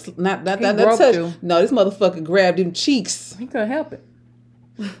just not touch. You. No, this motherfucker grabbed them cheeks. He couldn't help it.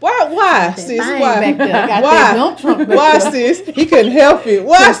 Why, sis? Why? Why, sis? He couldn't help it.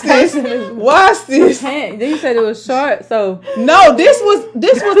 Why, sis? Why, sis? Then you said it was short, so no. This was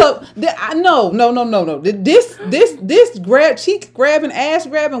a no. This cheek grabbing, ass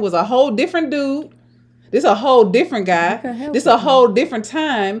grabbing was a whole different dude. This a whole different guy. This a whole different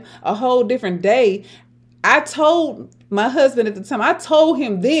time, a whole different day. I told my husband at the time. I told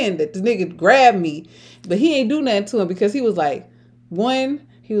him then that this nigga grabbed me, but he ain't do nothing to him because he was like, one,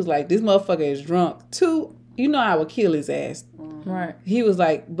 he was like, this motherfucker is drunk. Two, you know I would kill his ass. Right. He was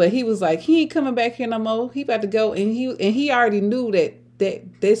like, he ain't coming back here no more. He about to go, and he already knew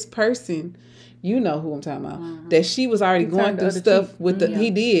that this person, you know who I'm talking about, that she was already going through stuff with the.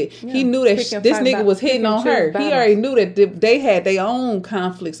 He did. Yeah. He knew that this nigga was hitting on her. He already knew that they had their own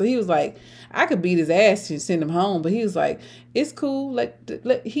conflict. So he was like, I could beat his ass and send him home, but he was like, it's cool.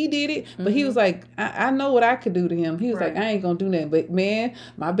 He did it, but he was like, I know what I could do to him. He was like, I ain't gonna do nothing. But man,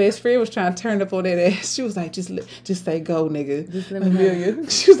 my best friend was trying to turn up on that ass. She was like, just say go, nigga. Just let me know.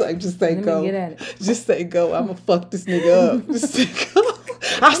 She was like, just say go. Get at it. Just say go. I'ma fuck this nigga up. Just say go.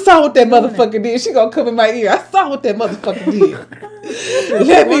 I saw what that motherfucker did. She gonna come in my ear. I saw what that motherfucker did.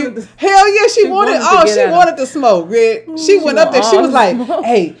 Hell yeah, she wanted to smoke, man. She went up there. She was like,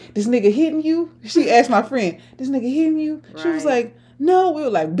 hey, this nigga hitting you? She asked my friend, this nigga hitting you? Right. She was like, no. We were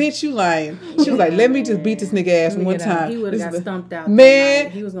like, bitch, you lying. She was like, let me just beat this nigga ass one time. He would have got stumped out. Man,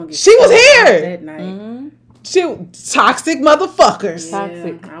 he was gonna get she was here that night. She toxic motherfuckers.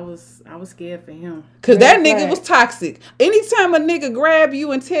 Toxic. I was scared for him. Cause that nigga was toxic. Anytime a nigga grab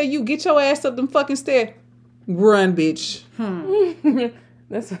you and tell you get your ass up them fucking stairs, run, bitch.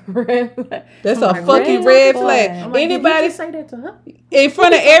 That's a red flag. That's a fucking red flag. Like, anybody say that to her in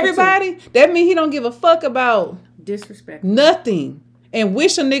front of everybody? That means he don't give a fuck about disrespect. Nothing. And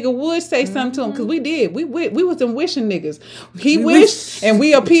wish a nigga would say something to him, because we did. We was them wishing niggas. He wished and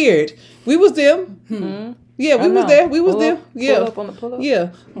we appeared. We was them. Yeah, we was there. We was there. Yeah. Pull up on the pull up.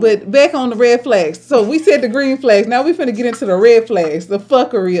 Yeah. But back on the red flags. So we said the green flags. Now we finna get into the red flags. The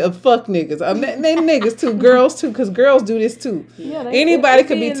fuckery of fuck niggas. They niggas too. Girls too. Because girls do this too. Yeah, anybody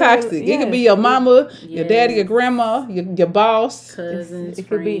could be toxic. It could be your mama, your daddy, your grandma, your boss. Cousins, it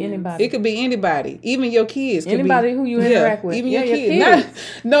could be anybody. It could be anybody. Even your kids. Anybody who you interact with. Even your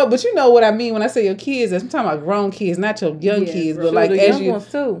kids. No, but you know what I mean when I say your kids. I'm talking about grown kids, not your young kids. But like as young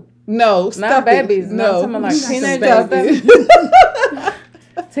ones too. No, not babies. No, I'm talking like teenagers.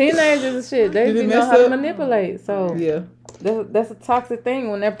 Teenagers and shit. They know how to manipulate. So yeah, that's a toxic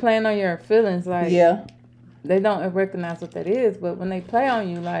thing when they're playing on your feelings. Like they don't recognize what that is, but when they play on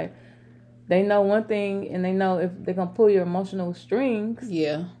you, like they know one thing, and they know if they're gonna pull your emotional strings.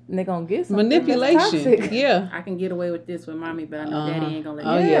 Yeah, and they're gonna get something. Manipulation. Yeah, I can get away with this with mommy, but I know daddy ain't gonna let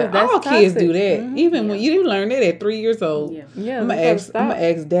me. Oh yeah, all kids do that. Even when you learn that at 3 years old. Yeah, I'm gonna ask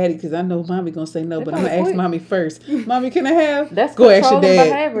daddy because I know mommy gonna say no, but I'm gonna ask mommy first. Mommy, can I have? That's go ask your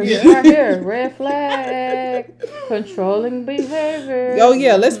dad. Behavior. Yeah. Right here, red flag, controlling behavior. Oh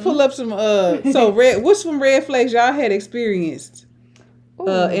yeah, let's pull up some. What's some red flags y'all had experienced?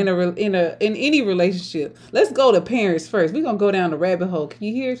 In any relationship. Let's go to parents first. We're gonna go down the rabbit hole. Can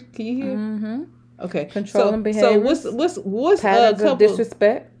you hear? Mm-hmm. Okay. Controlling behavior. So what's patterns of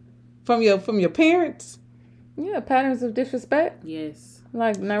disrespect from your parents? Yeah, patterns of disrespect. Yes.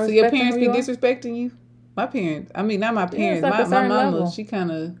 Like not. So your parents be disrespecting you? My parents. I mean, not my parents. Like my mama. level. She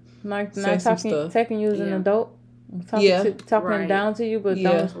kind of like not taking you as an adult. talking Right. down to you, but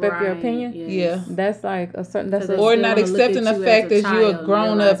Yeah. don't respect your Right, opinion. yes. Yeah. That's like a certain. That's Because a, Or they not still wanna look accepting at the you fact as a that you a child grown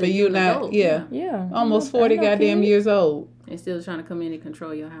up realizing and you're you're an not. adult. Yeah. yeah. Almost I 40 ain't no goddamn kid. years old. And still trying to come in and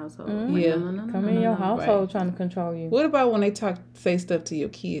control your household. Mhm. Like, Yeah. no, Come in your household Right. trying to control you. What about when they say stuff to your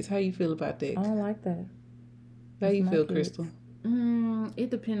kids? How you feel about that? I don't like that. How you That's my feel, kids. Crystal? It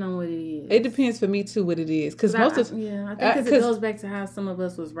depends on what it is. It depends for me too what it is, because most of I think because it goes back to how some of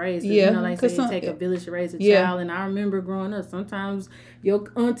us was raised. Yeah, You know, like say 'cause it some- take a village to raise a Yeah. child, and I remember growing up. Sometimes your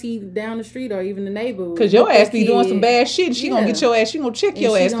auntie down the street or even the neighbor, would because your whoop ass that be doing kid, some bad shit, and she gonna Yeah. get your ass. She gonna check and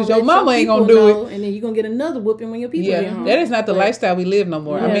your she ass gonna because your let mama ain't gonna people do know, it. and then you gonna get another whooping when your people get Yeah, home. that is not the But- lifestyle we live no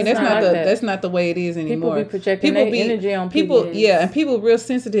more. Yeah, I mean, it's that's not not like the that. that's not the way it is People anymore. be projecting their energy on people. Yes. Yeah, and people real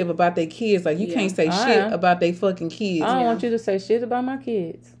sensitive about their kids. Like you Yeah. can't say I shit am. about their fucking kids. I don't Yeah. want you to say shit about my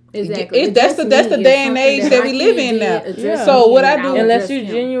kids. Exactly. It- If that's the me, day it's and something age that my we live kid in did, now. address Yeah. me, So what I and do- I'll Unless address you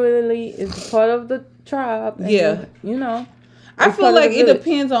him. genuinely is part of the tribe. And Yeah. you know. I it's feel part of like the it village.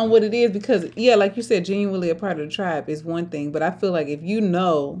 depends on what it is because, yeah, like you said, genuinely a part of the tribe is one thing. But I feel like if you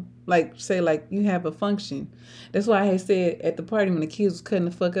know, like, say, like you have a function. That's why I had said at the party when the kids was cutting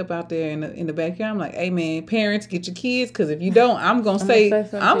the fuck up out there in the backyard. I'm like, hey, man, parents, get your kids. Because if you don't, I'm going to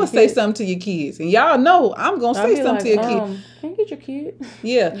say something to your kids. And y'all know I'm going to say something to your kids. Can you get your kid?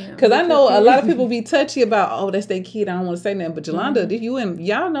 Yeah, because I know a lot of people be touchy about, oh, that's their kid. I don't want to say nothing. But Yolanda, you and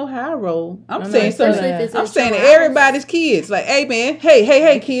y'all know how I roll. I'm saying especially something. if it's I'm at saying to your house. everybody's kids, like, hey man, hey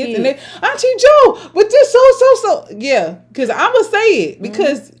kids, kids. and then Auntie Joe, but this so, yeah. Because I'm gonna say it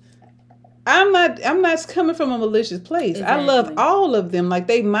because I'm not coming from a malicious place. I love Exactly. all of them. Like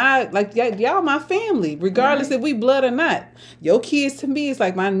y'all my family, regardless if we blood or not. Your kids to me is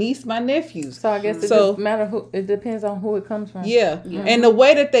like my niece, my nephews. So I guess it So- just matter who. It depends on who it comes from. Yeah. Yeah. And the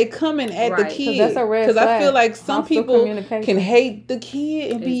way that they coming at the Right. 'Cause kid. that's a red Because I feel flag. like some Hostile people communication. can hate the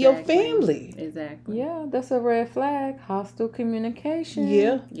kid and be your Exactly. family. Exactly. Yeah, that's a red flag. Hostile communication.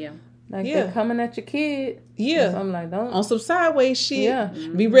 Yeah. Yeah. Like Yeah. they're coming at your kid. Yeah. So I'm like, don't. On some sideways shit. Yeah.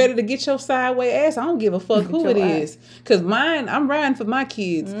 Be ready to get your sideways ass. I don't give a fuck who Get it your is. Cause mine, I'm riding for my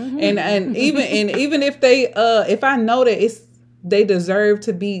kids. Mm-hmm. And even if they if I know that they deserve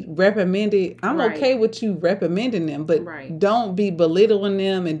to be reprimanded, I'm Right. okay with you reprimanding them. But Right. don't be belittling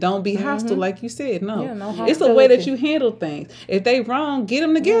them and don't be hostile like you said. No. Yeah, no It's the way that hostility. you handle things. If they wrong, get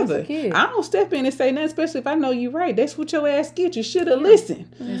them it's together. a kid. I don't step in and say nothing, especially if I know you right. That's what your ass get. You should have listened.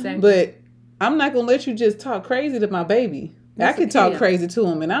 Exactly. But I'm not gonna let you just talk crazy to my baby. That's I can a talk kid. crazy to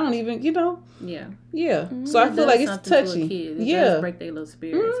him, and I don't even, yeah. yeah. So I It feel does like it's something to a touchy. kid. It Yeah, does break their little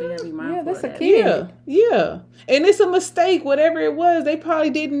spirit. So you gotta be mindful that's of a that. kid. yeah. And it's a mistake. Whatever it was, they probably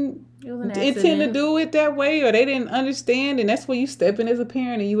didn't It was an intend to accident. do it that way, or they didn't understand. And that's where you step in as a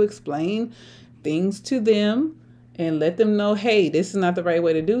parent and you explain things to them and let them know, hey, this is not the right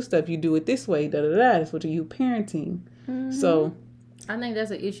way to do stuff. You do it this way. Da da da. That's what you parenting. So. I think that's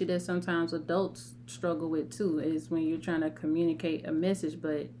an issue that sometimes adults struggle with too, is when you're trying to communicate a message,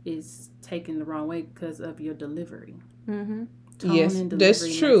 but it's taken the wrong way because of your delivery. Mm-hmm. Tone Yes, and that's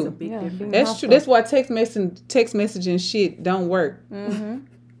delivery true. Makes a big Yeah, difference. That's true. That's why text messaging shit don't work. Mm-hmm.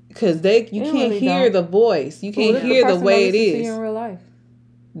 Cause you It can't really hear don't. the voice. You can't hear the way it is. In real life.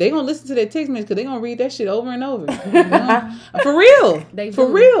 They gonna listen to that text message because they gonna read that shit over and over. For real. They For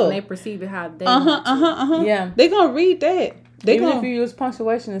do, real. and they perceive it how they Uh-huh. want to. Yeah. They gonna read that. They Even if gonna you use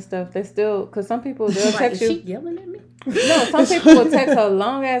punctuation and stuff, they still, because some people they'll Like, text is she you. yelling at me? No, some people will text a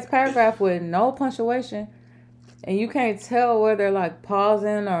long ass paragraph with no punctuation, and you can't tell where they're like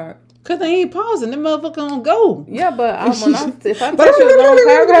pausing or. cause they ain't pausing. Them motherfucker gonna go. Yeah, but if I text you a long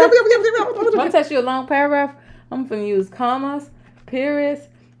paragraph, if I text you a long paragraph, I'm gonna use commas, periods.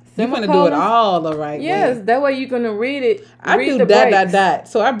 You gonna do it semicolons. all the right Yes, way. that way you're gonna read it. I read do the dot breaks.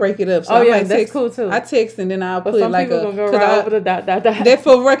 so I break it up. So Oh, I yeah, might that's text, cool, too. I text and then I'll But put some like people a. gonna go 'cause right I- over the dot. That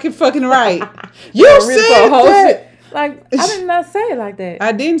for record fucking right. You Read the said whole that. shit. Like I did not say it like that.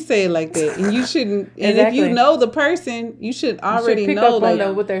 I didn't say it like that, and you shouldn't. And if you Exactly. know the person, you should already pick know up on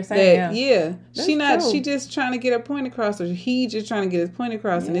like what they're saying. that. Yeah. Yeah, she That's not. She true. just trying to get her point across, or he just trying to get his point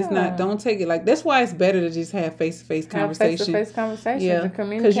across, and it's Yeah. not. Don't take it like. That's why it's better to just have face to face Have conversation. face-to-face conversations Yeah, and because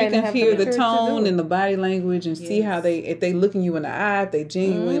communicate. you and can have hear the maturity to do tone it. and the body language and see how if they looking you in the eye, if they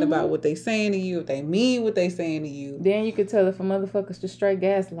genuine about what they saying to you, if they mean what they saying to you. Then you could tell if a motherfucker's just straight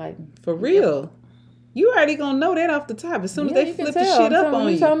gaslighting. For real. You already gonna know that off the top as soon as Yeah, they you can flip the tell. shit I'm up telling on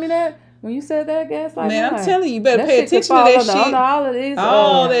you you. told me that when you said that gaslighting. Man, I'm like, telling you, you better that pay shit could attention to fall that under shit. all of these.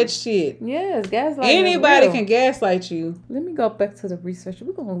 All that shit. Yes, gaslighting. Anybody is real. can gaslight you. Let me go back to the research.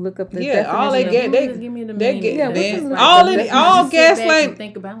 We're gonna look up the Yeah, all they definition get, of- Just give me the they meaning. get Yeah, they- what's the- all the it definition? all Just sit back and gaslight.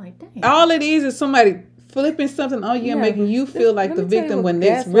 think about like, dang. All it is somebody flipping something on you and Yeah. making you feel like let the me tell you victim what when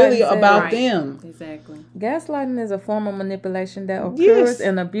it's gaslighting really says. about Right. them. Exactly. Gaslighting is a form of manipulation that occurs Yes.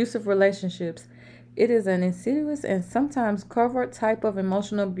 in abusive relationships. It is an insidious and sometimes covert type of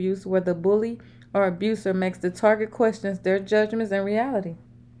emotional abuse where the bully or abuser makes the target questions their judgments and reality.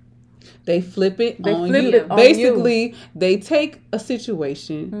 They flip it They on flip you. it on Basically, they take a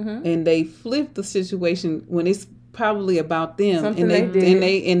situation Mhm. and they flip the situation when it's probably about them, Something and they they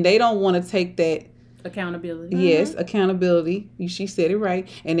did. and they don't want to take that. Accountability. Yes, accountability. She said it right,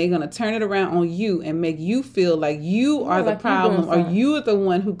 and they're gonna turn it around on you and make you feel like you are the like you doing problem, or something. you are the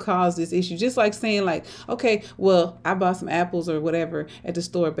one who caused this issue. Just like saying, like, okay, well, I bought some apples or whatever at the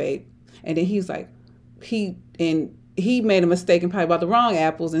store, babe, and then he's like, he made a mistake and probably bought the wrong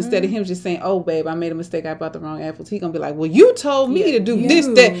apples. Instead of him just saying, "Oh, babe, I made a mistake. I bought the wrong apples," he gonna be like, "Well, you told me Yeah, to do you- this,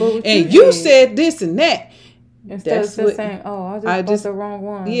 that, but what and you you did. said this and that." Instead That's of just what- saying, "Oh, I I bought just- the wrong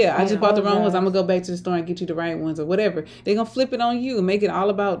one." Yeah, I I just bought the wrong ones. apologize. I'm gonna go back to the store and get you the right ones or whatever. They're gonna flip it on you and make it all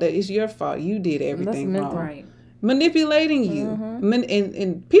about that it's your fault. You did everything mental. wrong. Right. Manipulating you.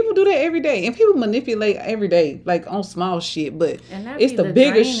 And people do that every day. And people manipulate every day, like on small shit, but And that it's be the the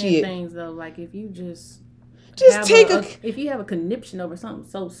bigger draining shit. things though. Like if you just have Take if you have a conniption over something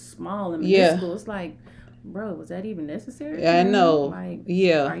so small and Yeah. minuscule, it's like, bro, was that even necessary? I know. Like,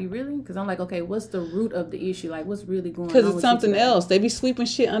 Yeah. are you really? Because I'm like, okay, what's the root of the issue? Like, what's really going on? Because it's with you something today? else. They be sweeping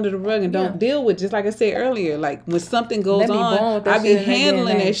shit under the rug and don't deal with. Just like I said earlier, like when something goes They be born on, with that I be shit in their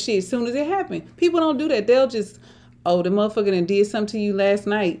handling DNA. that shit as soon as it happens. People don't do that. They'll just, oh, the motherfucker done did something to you last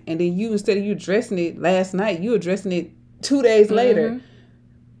night, and then you, instead of you addressing it last night, you addressing it 2 days later.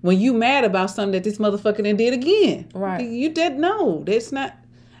 When you mad about something that this motherfucker done did again. Right. You did no. That's not.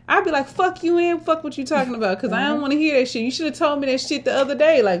 I'd be like, fuck you and fuck what you talking about, because I don't want to hear that shit. You should have told me that shit the other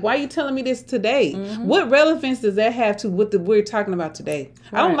day. Like, why are you telling me this today? What relevance does that have to what we're talking about today?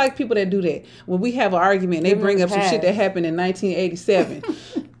 I don't Right. like people that do that. When we have an argument, they Give them bring the up some shit past. that happened in 1987.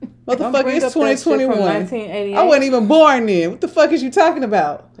 Don't Motherfucker, bring it's up that shit from 2021. 1988. I wasn't even born then. What the fuck is you talking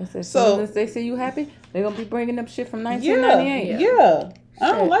about? They said, So- so as they see you happy, they're gonna be bringing up shit from Yeah, 1998. yeah. I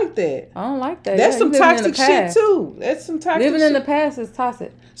don't Shit. like that. I don't like that. That's Yeah, some you living in the toxic shit past. too. That's some toxic Living shit. in the past is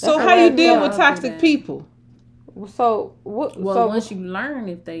toxic. So That's how the you last deal part. with I'll do toxic that. people? So what? Well, so once you learn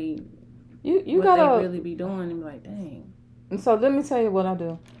if they you what gotta. they really be doing, and be like, dang. So let me tell you what I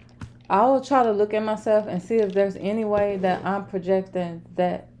do. I will try to look at myself and see if there's any way that I'm projecting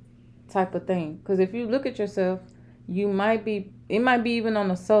that type of thing. Because if you look at yourself, it might be even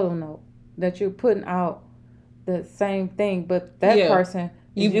on a subtle note that you're putting out the same thing, but that Yeah. person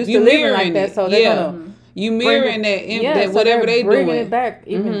is used you to living mirroring like that, it. so they're Yeah. gonna You mirroring that, that so whatever they're they bringing doing. it back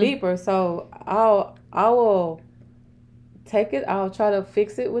even Mhm. deeper. So I will take it. I'll try to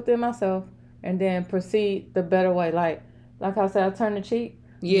fix it within myself, and then proceed the better way. Like I said, I turn the cheek.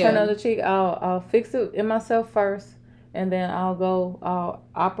 Turn the other cheek. I'll fix it in myself first, and then I'll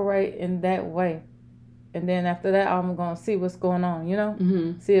operate in that way, and then after that I'm gonna see what's going on. You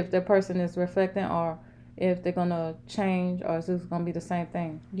know, see if the person is reflecting or if they're gonna change or if it's gonna be the same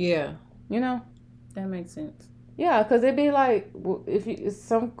thing. Yeah. You know. That makes sense. Yeah, cause it'd be like if you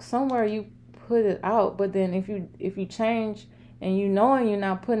somewhere you put it out, but then if you change and you knowing you're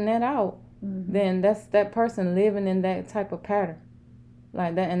not putting that out, then that's that person living in that type of pattern,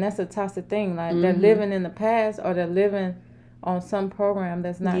 like that, and that's a toxic thing. Like they're living in the past or they're living on some program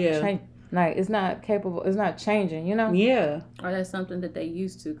that's not like it's not capable, it's not changing. You know? Yeah. Or that's something that they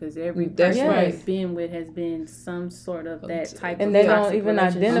used to, because every That's person right. they've been with has been some sort of that type And of they don't toxic even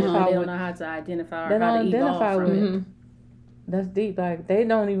relationship. identify They with- don't know how to identify They or how to don't evolve identify from with it. it. That's deep. Like they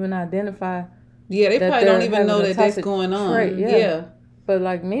don't even identify. Yeah, they That probably they're don't even having know a that that's toxic going on. trait, yeah. Yeah. But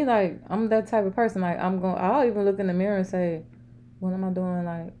like me, like I'm that type of person. Like I'll even look in the mirror and say, what am I doing?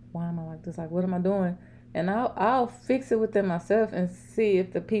 Like, why am I like this? Like, what am I doing? And I'll fix it within myself and see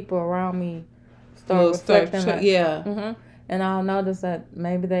if the people around me start reflecting. Like, yeah. And I'll notice that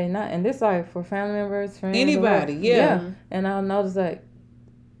maybe they not. And this like for family members, friends, Anybody, or what- yeah. And I'll notice like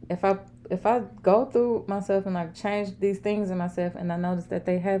if I go through myself and like change these things in myself, and I notice that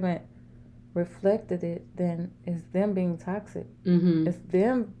they haven't reflected it, then it's them being toxic. It's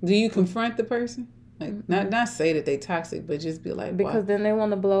them, Do you confront the person? Like not say that they toxic, but just be like, because wow. then they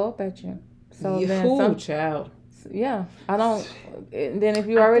want to blow up at you. So Yeah, then ooh, child. yeah, I don't. And then if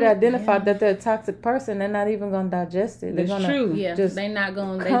you already identified that they're a toxic person, they're not even gonna digest it. They're It's gonna true. Yeah, just they not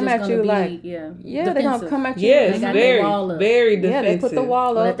gonna. They come just at gonna you be like- yeah. they're gonna defensive. come at you. Yes, They got very, their wall up. very Yeah, defensive. they put the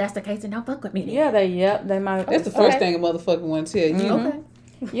wall Well, up. if that's the case, then don't fuck with me. Then. Yeah, they might. That's the first Okay. thing a motherfucker want to tell you. Okay.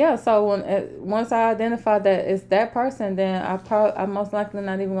 Yeah, so once I identify that it's that person, then I most likely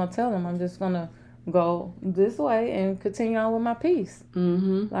not even gonna tell them. I'm just gonna go this way and continue on with my peace.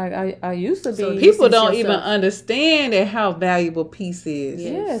 Mm-hmm. Like I used to be. So People distance don't even yourself. understand that how valuable peace is.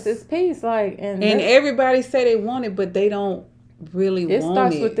 Yes, it's peace. Like And that- everybody say they want it, but they don't really it want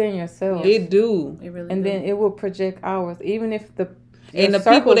starts it. within yourself, It do. It really and do. then it will project ours. Even if the And your the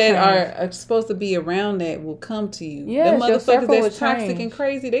people circle that change. are supposed to be around that will come to you. Yes, the your motherfuckers circle will that's toxic change. and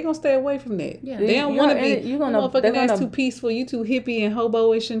crazy, they gonna stay away from that. Yeah. They don't You're want to in be. it, you're You gonna- motherfucking they're that's gonna- too peaceful. You too hippie and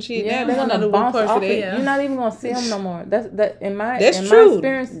hobo-ish and shit. Yeah, Now they're I'm gonna not a bounce part off of of that. you. Yeah. You're not even gonna see them no more. That's in my That's in true. my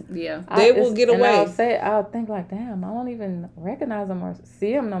experience. Yeah. They will get And away. I'll think like, damn, I don't even recognize them or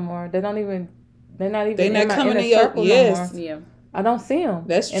see them no more. They're not even They in not my coming inner to your- circle yes. no more. Yeah. I don't see them.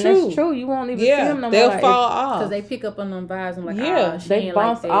 That's and true. that's true. You won't even see Yeah, them no more. they'll Like, fall Because off. they pick up on them vibes. I'm like, Yeah. she they ain't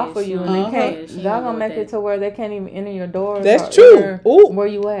bounce like off that. of you, She and don't they like can't. that. She Y'all ain't gonna go make with it to where they can't even enter your doors. That's or true. enter Ooh. Where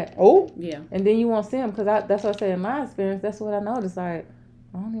you at? Oh, that. Yeah. And then you won't see them because that's what I say in my experience. That's what I noticed. Like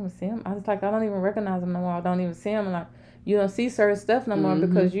I don't even see them. I don't even recognize them no more. I don't even see them. Like you don't see certain stuff no more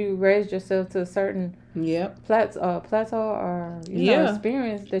because you raised yourself to a certain yep. plateau or Yeah.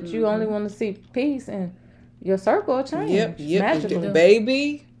 experience that you only want to see peace and your circle will change Yep. magically.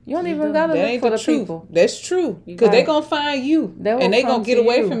 Baby, You don't You even do. gotta that look ain't for the the truth. people. That's true. You Because they Right. gonna find you. They will And they come gonna get to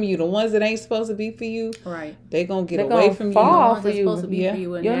away you. from you. The ones that ain't supposed to be for you, Right. they gonna get They away gonna from fall The you. off ones that's you. supposed to be Yeah. for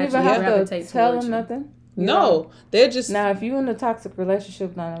you and You don't even naturally have gravitate to tell towards them you. nothing. No, they're just. Now, if you in a toxic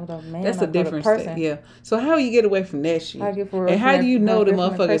relationship, now with a man, That's or a with a different person, thing. Yeah. So how you get away from that shit? How you get from And how do you from know the from a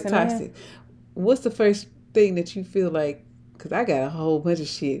motherfucker is crazy man? toxic? What's the first thing that you feel like? Because I got a whole bunch of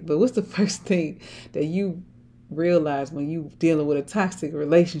shit. But what's the first thing that you realize when you dealing with a toxic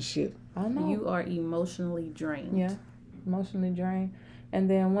relationship? I know. You are emotionally drained. Yeah, emotionally drained. And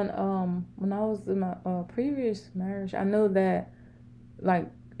then when I was in my previous marriage, I knew that like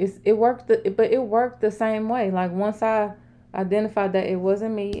it worked, but it worked the same way. Like once I identified that it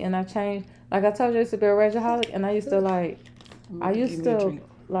wasn't me, and I changed. Like I told you, I used to be a rageaholic, and I used to like I used Give me a to drink.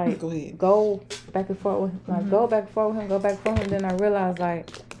 like Go ahead. go back and forth with like go back and forth with him, go back and forth with him. Then I realized like,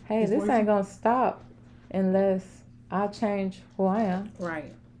 hey, this ain't gonna stop unless I change who I am.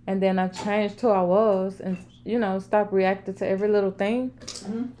 Right. And then I changed who I was and, stop reacting to every little thing.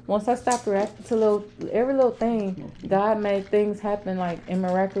 Once I stopped reacting to every little thing, God made things happen like in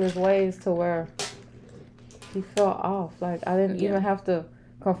miraculous ways to where he fell off. Like I didn't Yeah. even have to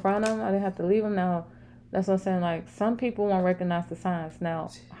confront him. I didn't have to leave him. Now, that's what I'm saying. Like some people won't recognize the signs. Now,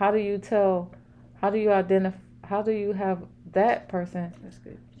 how do you have that person That's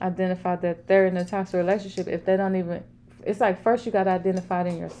good. identify that they're in a toxic relationship if they don't even, it's like first you got to identify it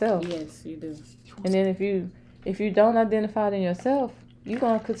in yourself. Yes, you do. And then if you don't identify it in yourself, you're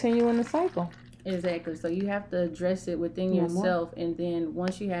going to continue in the cycle. Exactly. So you have to address it within One more. yourself, and then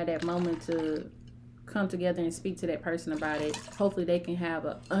once you have that moment to come together and speak to that person about it, hopefully they can have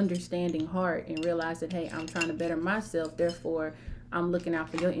an understanding heart and realize that, hey, I'm trying to better myself, therefore I'm looking out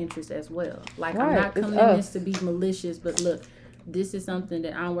for your interests as well. Like I'm Right, not it's coming in this us. to be malicious, but look, this is something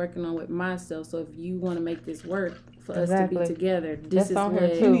that I'm working on with myself. So if you want to make this work for us to Exactly. be together, this That's is on what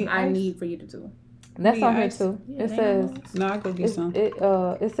here, too. I need for you to do. That's Yeah, on here I- too. Yeah, It they says know. No, I go get some. it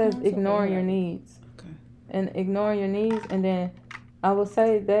says it's ignoring okay. your needs. Okay. And ignoring your needs, and then I would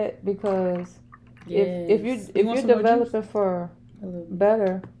say that because if Yes. you're want some more developing for A little bit.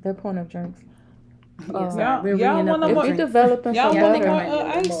 better, their point of drinks. Yes, Y'all- we're y'all reading want up no If more- the you're drinks. developing Y'all for Yeah, I want think more I might need a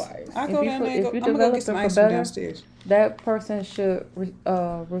little ice? more ice. I If go you down feel- there. if I'm you're gonna go get some developing ice for from better, downstairs. that person should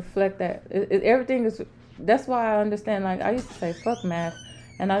reflect that. Everything is. That's why I understand. Like I used to say, "Fuck math,"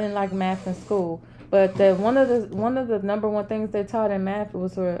 and I didn't like math in school. But one of the number one things they taught in math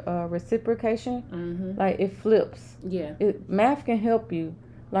was reciprocation. Mm-hmm. Like it flips. Yeah. Math can help you.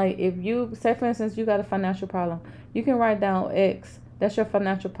 Like if you say, for instance, you got a financial problem, you can write down X. That's your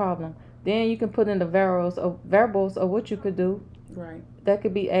financial problem. Then you can put in the variables of what you could do. Right. That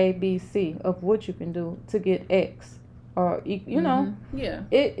could be A, B, C of what you can do to get X, or you know, Yeah.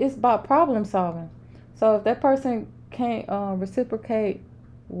 it's about problem solving. So if that person can't reciprocate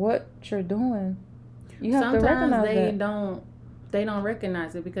what you're doing, you have to Sometimes recognize they that. they don't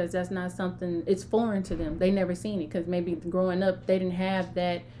recognize it because that's not something, it's foreign to them. They never seen it because maybe growing up they didn't have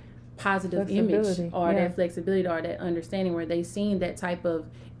that positive image Flexibility, or yeah. that flexibility or that understanding where they seen that type of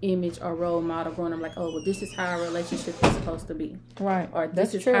image or role model growing up, like, oh well, this is how a relationship is supposed to be, Right. or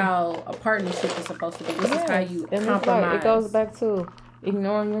That's this is true. how a partnership is supposed to be. This is how Yes. you And compromise. it's like it goes back to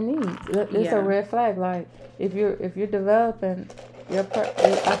ignoring your needs. It's Yeah. a red flag. Like if you're developing I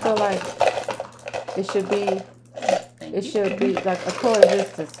feel like it should be Thank it you. should be like a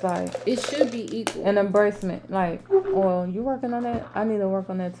coexistence, like It should be equal. an embracement. Like, well, you working on that? I need to work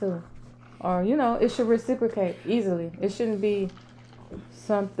on that too. Or it should reciprocate easily. It shouldn't be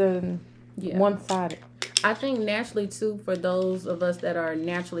something Yeah. one-sided. I think naturally too, for those of us that are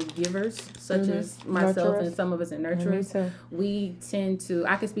naturally givers, such as myself Nurturers. and some of us in Me nurturers, too. we tend to.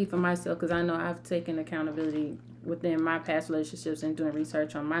 I can speak for myself because I know I've taken accountability within my past relationships and doing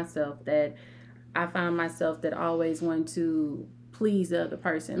research on myself that I find myself that always want to please the other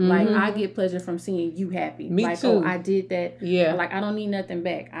person. Like I get pleasure from seeing you happy. Me like, too. oh, I did that. Yeah. Like I don't need nothing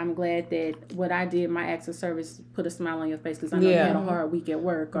back. I'm glad that what I did, my acts of service, put a smile on your face because I know you had a hard week at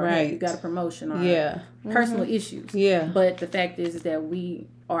work or hey, you got a promotion or personal issues. Yeah. But the fact is that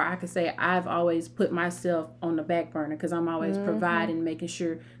or I could say I've always put myself on the back burner because I'm always providing, making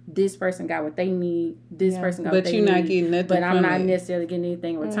sure this person got what they need, this person got what they need. But you're not getting nothing But I'm from not it. necessarily getting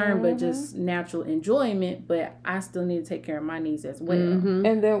anything in return, but just natural enjoyment. But I still need to take care of my needs as well.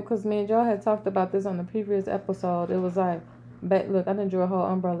 And then, because me and Joe had talked about this on the previous episode, it was like, look, I didn't draw a whole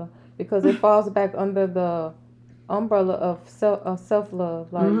umbrella because it falls back under the umbrella of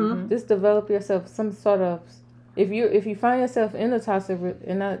self-love. Like, just develop yourself some sort of. If you find yourself in a toxic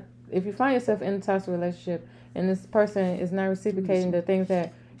relationship and this person is not reciprocating the things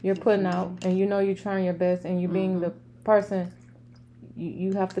that you're putting out, and you know you're trying your best and you being the person,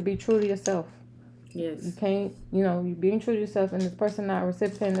 you have to be true to yourself. Yes. You can't, you being true to yourself, and this person not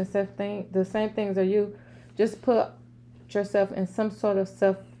reciprocating the same things as you. Just put yourself in some sort of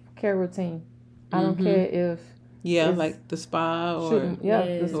self-care routine. I don't care if like the spa or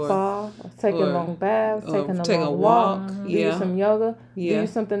the spa, taking long baths, taking a long walk, do you some yoga, do you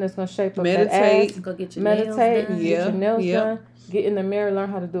something that's gonna shape up that ass, go get your meditate, nails done. get your nails done, get in the mirror, learn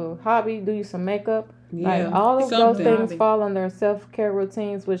how to do a hobby, do you some makeup. Like all of those things fall under self-care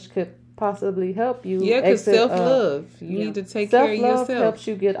routines, which could possibly help you. Yeah, because self-love. You need to take care of yourself. Self-love helps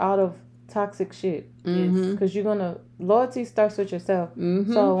you get out of toxic shit. Because loyalty starts with yourself.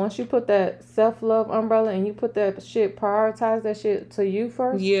 So once you put that self-love umbrella and you put that shit, prioritize that shit to you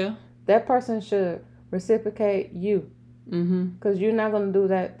first. Yeah. That person should reciprocate you. Because you're not going to do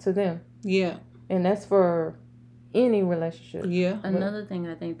that to them. Yeah. And that's for any relationship. Yeah. Another thing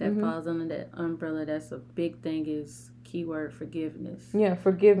I think that falls under that umbrella that's a big thing is keyword forgiveness. Yeah,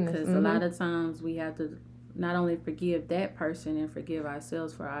 forgiveness. Because a lot of times we have to not only forgive that person and forgive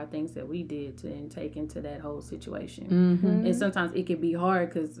ourselves for our things that we did and take into that whole situation. And sometimes it can be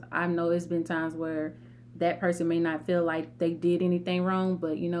hard because I know it's been times where that person may not feel like they did anything wrong,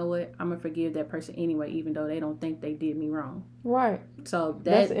 but you know what? I'm going to forgive that person anyway, even though they don't think they did me wrong. Right. So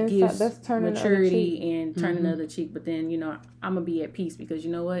that gives maturity and turning the other cheek. But then, I'm going to be at peace because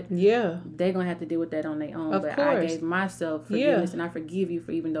you know what? Yeah. They're going to have to deal with that on their own. But I gave myself forgiveness and I forgive you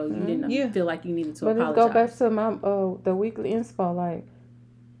for even though you didn't feel like you needed to apologize. But let's go back to my the weekly inspo. Like,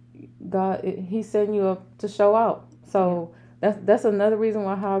 God, He's setting you up to show out. So... That's another reason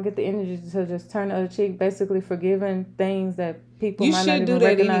why how I get the energy to just turn the other cheek, basically forgiving things that people might not even recognize. You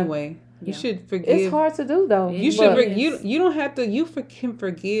should do that anyway. You should forgive. It's hard to do though. You should. You don't have to. You can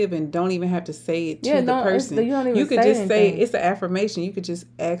forgive and don't even have to say it to the person. You don't even. You could just say it's an affirmation. You could just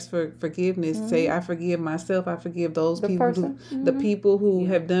ask for forgiveness. Say I forgive myself. I forgive those people. The people who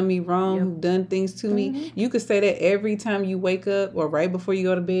have done me wrong, who've done things to me. You could say that every time you wake up or right before you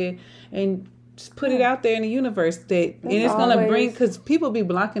go to bed, and just put it out there in the universe and it's gonna bring, because people be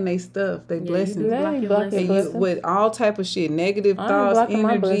blocking their stuff, they blessings, with all type of shit, negative thoughts,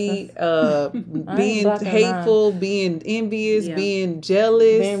 energy, being hateful, being envious, being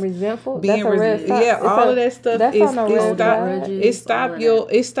jealous, being resentful, all of that stuff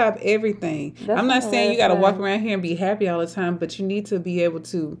it stop everything. I'm not saying you gotta walk around here and be happy all the time, but you need to be able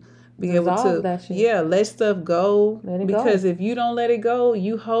to let stuff go, because if you don't let it go,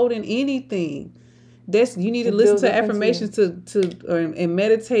 you holding anything. You need to listen to affirmations and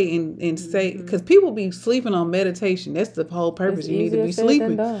meditate and say, because people be sleeping on meditation. That's the whole purpose. You need to be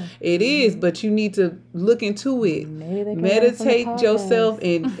sleeping. It is, but you need to look into it. Meditate yourself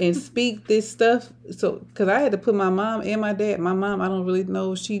and speak this stuff. So, because I had to put my mom and my dad. My mom, I don't really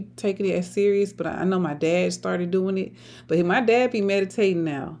know if she taking it as serious, but I know my dad started doing it. But my dad be meditating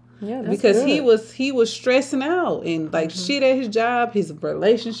now. Yeah, because he was stressing out and like shit at his job, his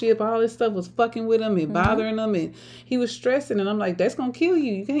relationship, all this stuff was fucking with him and bothering him, and he was stressing. And I'm like, that's gonna kill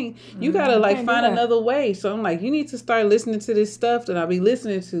you. You can't. You gotta like find another way. So I'm like, you need to start listening to this stuff that I'll be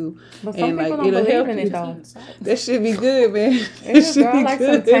listening to, but and like it'll help you. That should be good, man. I like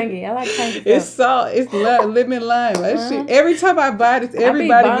some tangy. I like tangy stuff. It's salt. It's lemon lime. That shit. Every time I buy this,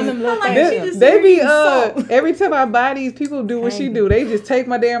 everybody they be every time I buy these, people do what she do. They just take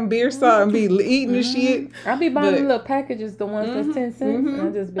my damn beer salt and be eating the shit. I be buying But- the little packages, the ones that's 10 cents, and I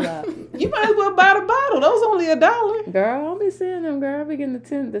just be like, You might as well buy the bottle. Those only $1. girl, I don't be seeing them, girl. I be getting the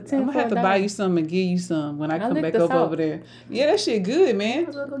 10 I'm gonna have to buy you some and give you some when I come lick back the up salt. over there. Yeah, that shit good, man. Might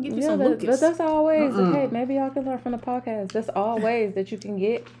as well go get you Yeah, some but Lucas. that's always, hey, maybe y'all can learn from the podcast. That's all ways that you can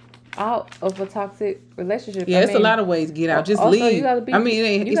get out of a toxic relationship. Yeah, it's a lot of ways to get out. Just also, leave. you gotta be- I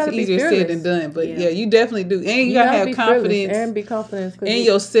mean, you it's gotta be easier said fearless. than done, but Yeah. yeah, you definitely do. And you, You gotta gotta have be fearless confidence and be confident 'cause in you-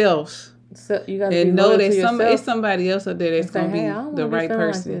 yourself. So you gotta be And know loyal that to somebody, yourself it's somebody else out there that's and say, gonna hey, I be don't the wanna be right feeling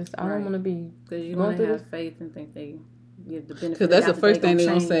person. Like this. I don't Right. want to be. Because you're Going going through to have this. faith and think they give the benefit. Because that's the first thing they're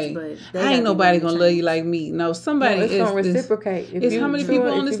gonna say. I ain't nobody gonna love you like me. No, somebody No, it's gonna is. reciprocate. If it's you how many true, people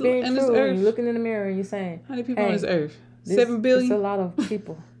if on you this- being on this true, and earth? You're looking in the mirror and you're saying, How many people on hey, this earth? this- 7 billion. It's a lot of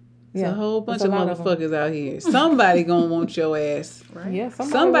people. It's a whole bunch it's of a lot of 'em. motherfuckers out here. Somebody gonna want your ass. Right? Yeah,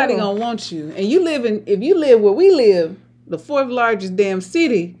 Somebody will. gonna want you. And you live in, if you live where we live, the 4th largest damn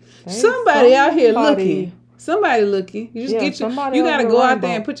city, Ain't somebody out here somebody. looking. Somebody looking. You just Yeah, get your, somebody you gotta over go the out there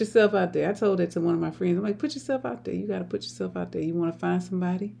rainbow. and put yourself out there. I told that to one of my friends. I'm like, put yourself out there. You gotta put yourself out there. You wanna find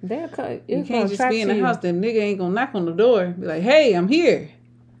somebody? They'll cut. You It's can't gonna just attract be in to the you. house. That nigga ain't gonna knock on the door and be like, hey, I'm here.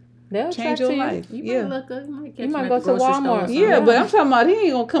 They'll Change attract your to you. life. You Yeah. might look up. You might catch You might him at go the to grocery store or Walmart. something. Yeah, but I'm talking about he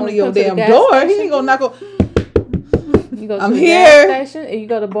ain't gonna come Or to you your come to the damn gas door. He station. ain't gonna knock on. You go to I'm the here. gas station and you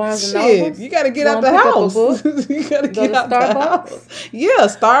go to Barnes and Shit, Nobles. you gotta get Go out and the pick up a house. book. You gotta Go get to out the Starbucks. house. Yeah,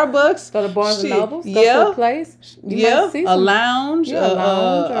 Starbucks. Go to Barnes Shit. and Nobles. Go Yeah. to a place. You Yeah, might see a some- lounge, Yeah, a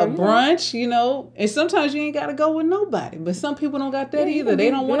lounge a or, you know. brunch, you know. And sometimes you ain't gotta go with nobody. But some people don't got that Yeah, you either. can They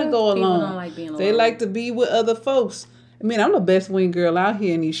be don't want to good. go People alone. don't like being They alone. like to be with other folks. I mean, I'm the best wing girl out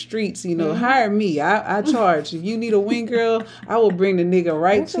here in these streets. You know, hire me. I charge. If you need a wing girl, I will bring the nigga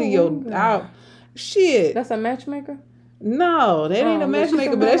right What's to a your wing girl? out. Shit. That's a matchmaker. No, that ain't a but she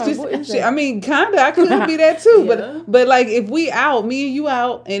matchmaker, from but that's Ghana. What is just shit. that? I mean, kinda. I could be that too, Yeah. but like if we out, me and you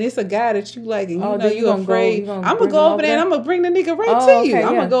out, and it's a guy that you like, and you Oh, know then you you gonna go- afraid, you gonna I'm gonna bring go him over over there and there? I'm gonna bring the nigga right Oh, to you. okay,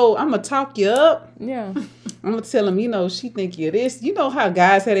 I'm yeah. gonna go. I'm gonna talk you up. Yeah. I'm gonna tell him, you know, she think you're this. You know how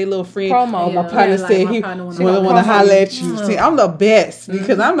guys had their little friend. Promo. Oh, my Yeah, partner like said my he partner wanna wanna promo holler you. at you. See, I'm the best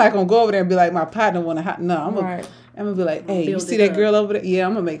because I'm not gonna go over there and be like, my partner wanna. No, I'm gonna. Right. I'm gonna be like, hey, you build see it that up. girl over there? Yeah,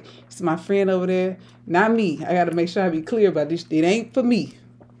 I'm gonna make it's my friend over there. Not me. I gotta make sure I be clear about this. It ain't for me.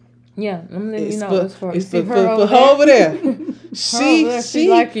 Yeah. I'm letting you It's know. for, It's for, it's see for her her over there. She, over there, she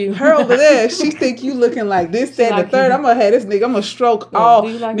like you. her over there. She think you looking like this, that, and like the third. you. I'm gonna have this nigga. I'm gonna stroke Yeah, all do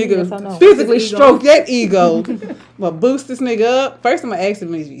you like me? nigga. Yes, I know. Physically His ego. stroke that ego. I'm gonna boost this nigga up. First, I'm gonna ask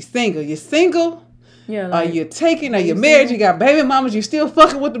him if he's single. You single? Yeah. Are Like, you taking? Are you you married? single? You got baby mamas? You still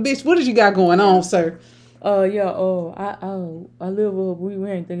fucking with the bitch? What did you got going on, sir? yeah. I live with we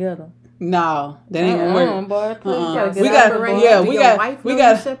ain't together. No, that ain't gonna work. Boy, please, you Uh-uh. gotta get We out got, the separate. boy. yeah, Do we your got, wife we know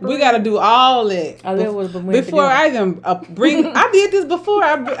got, you separate? we got to do all that. I live with, but we ain't Before together. I even bring, I did this before.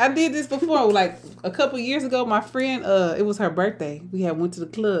 I did this before. Like a couple years ago, my friend, it was her birthday. We had went to the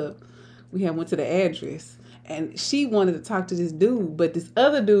club. We had went to the address, and she wanted to talk to this dude, but this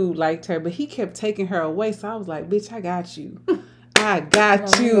other dude liked her, but he kept taking her away. So I was like, "Bitch, I got you. I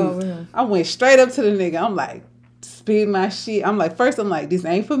got No, you go with you." him. I went straight up to the nigga. I'm like, spit my shit. I'm like, first, I'm like, this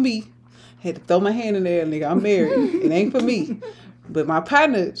ain't for me. Had to throw my hand in there, nigga. I'm married. It ain't for me. But my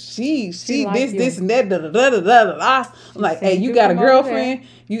partner, she like this, you. this, and that, da da da da da da. I'm like, hey, said, you "You got a come over girlfriend?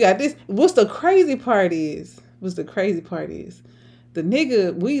 You got this. What's the crazy part is? The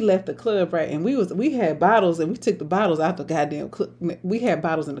nigga, we left the club, right? And we had bottles and we took the bottles out the goddamn club. We had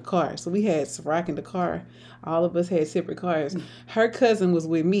bottles in the car. So we had Ciroc in the car. All of us had separate cars. Her cousin was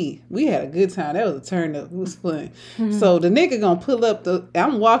with me. We had a good time. That was a turn up. It was fun. So the nigga gonna pull up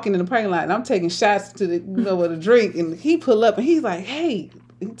I'm walking in the parking lot and I'm taking shots to with a drink and he pull up and he's like, hey,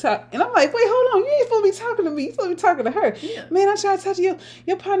 he talk, and I'm like, wait, hold on, you ain't supposed to be talking to me. You supposed to be talking to her. Yeah. Man, I'm trying to talk to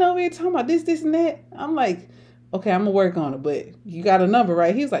your partner over here talking about this, and that. I'm like, okay, I'm gonna work on it, but you got a number,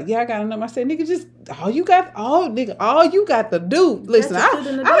 right? He was like, yeah, I got a number. I said, nigga, just all you got to do. Listen, That's just I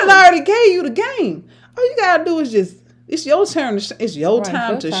in the done door. already gave you the game. All you gotta do is just, it's your turn. It's your Right,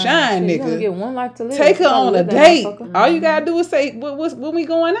 time your to time. shine, Shit, you only nigga. get one life to live. Take her You gotta on a live that date. motherfucker. All you gotta do is say, when we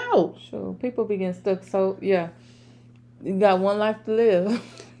going out? Sure, people be getting stuck. So yeah, you got one life to live.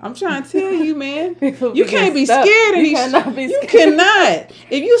 I'm trying to tell you, man. People You be can't getting be stuck. scared of You these. cannot be You scared. cannot.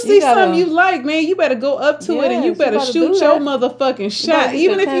 If you see gotta- something you like, man, you better go up to it and Yes, you you better gotta shoot do your that. motherfucking shot. get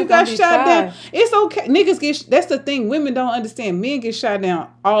Even your if you chance, got don't be shot shy. down, it's okay. Niggas get. That's the thing. Women don't understand. Men get shot down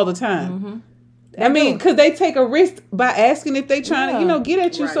all the time. I mean, do. because they take a risk by asking if they trying to, Yeah. get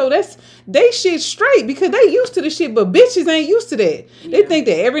at you. Right. So they shit straight because they used to the shit, but bitches ain't used to that. They Yeah. think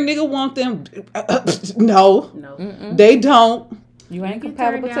that every nigga want them. No, No. they don't. You ain't get turned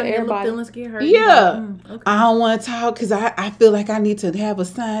compatible down, to and your little everybody. feelings get hurt. Yeah. Okay. I don't want to talk because I feel like I need to have a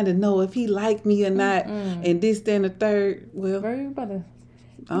sign to know if he like me or not. And this, then the third. Well, Girl, you better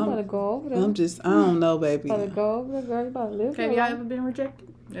go over there. I don't know, baby. You better go over there, girl. You better live Have your y'all life. ever been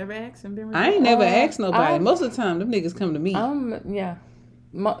rejected? Ever asked and been I rejected? ain't never asked nobody. I'm- Most of the time, them niggas come to me. Yeah.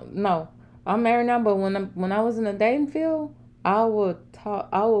 No. I'm married now, but when I was in the dating field, I would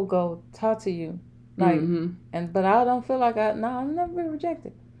go talk to you. Like, but I don't feel like I've never been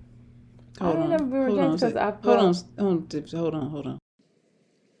rejected. Hold on. Never been rejected because I felt. Hold on.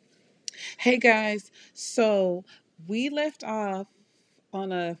 Hey guys, so we left off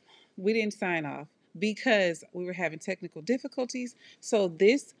we didn't sign off because we were having technical difficulties. So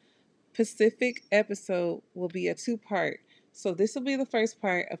this Pacific episode will be a 2-part. So this will be the first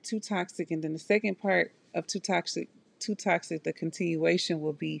part of Too Toxic, and then the second part of Too Toxic, the continuation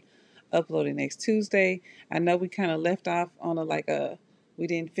will be uploaded next Tuesday. I know we kind of left off on we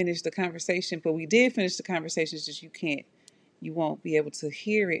didn't finish the conversation, but we did finish the conversation. It's just you won't be able to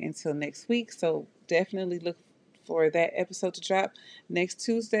hear it until next week. So definitely look for that episode to drop next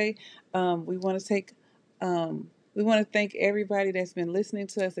Tuesday. We want to thank everybody that's been listening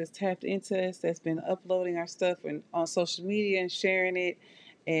to us, that's tapped into us, that's been uploading our stuff on social media and sharing it.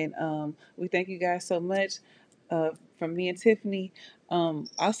 And we thank you guys so much. From me and Tiffany.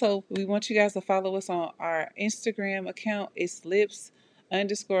 Also, we want you guys to follow us on our Instagram account. It's lips_on_deck.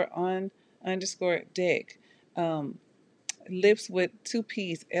 Lips with 2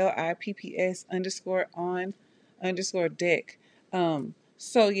 P's, LIPPS_on_deck.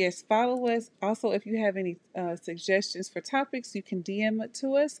 So yes, follow us. Also, if you have any suggestions for topics, you can DM it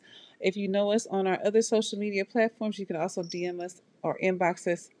to us. If you know us on our other social media platforms, you can also DM us or inbox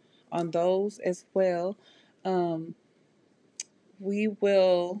us on those as well. We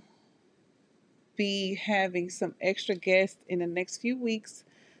will be having some extra guests in the next few weeks,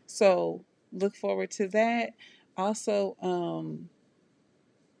 so look forward to that. Also,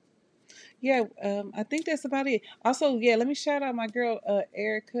 I think that's about it. Also, let me shout out my girl,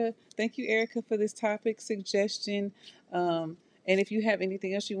 Erica. Thank you, Erica, for this topic suggestion. And if you have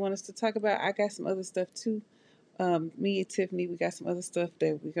anything else you want us to talk about, I got some other stuff too. Me and Tiffany, we got some other stuff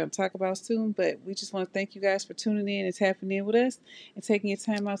that we're going to talk about soon. But we just want to thank you guys for tuning in and tapping in with us and taking your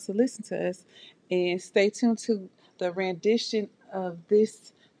time out to listen to us. And stay tuned to the rendition of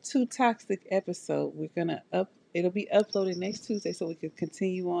this Too Toxic episode. It'll be uploaded next Tuesday so we can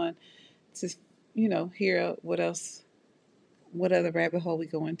continue on to hear what other rabbit hole we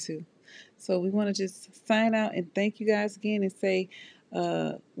go into. So we want to just sign out and thank you guys again and say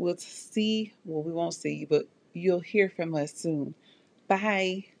we won't see you, but you'll hear from us soon.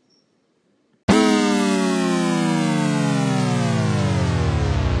 Bye.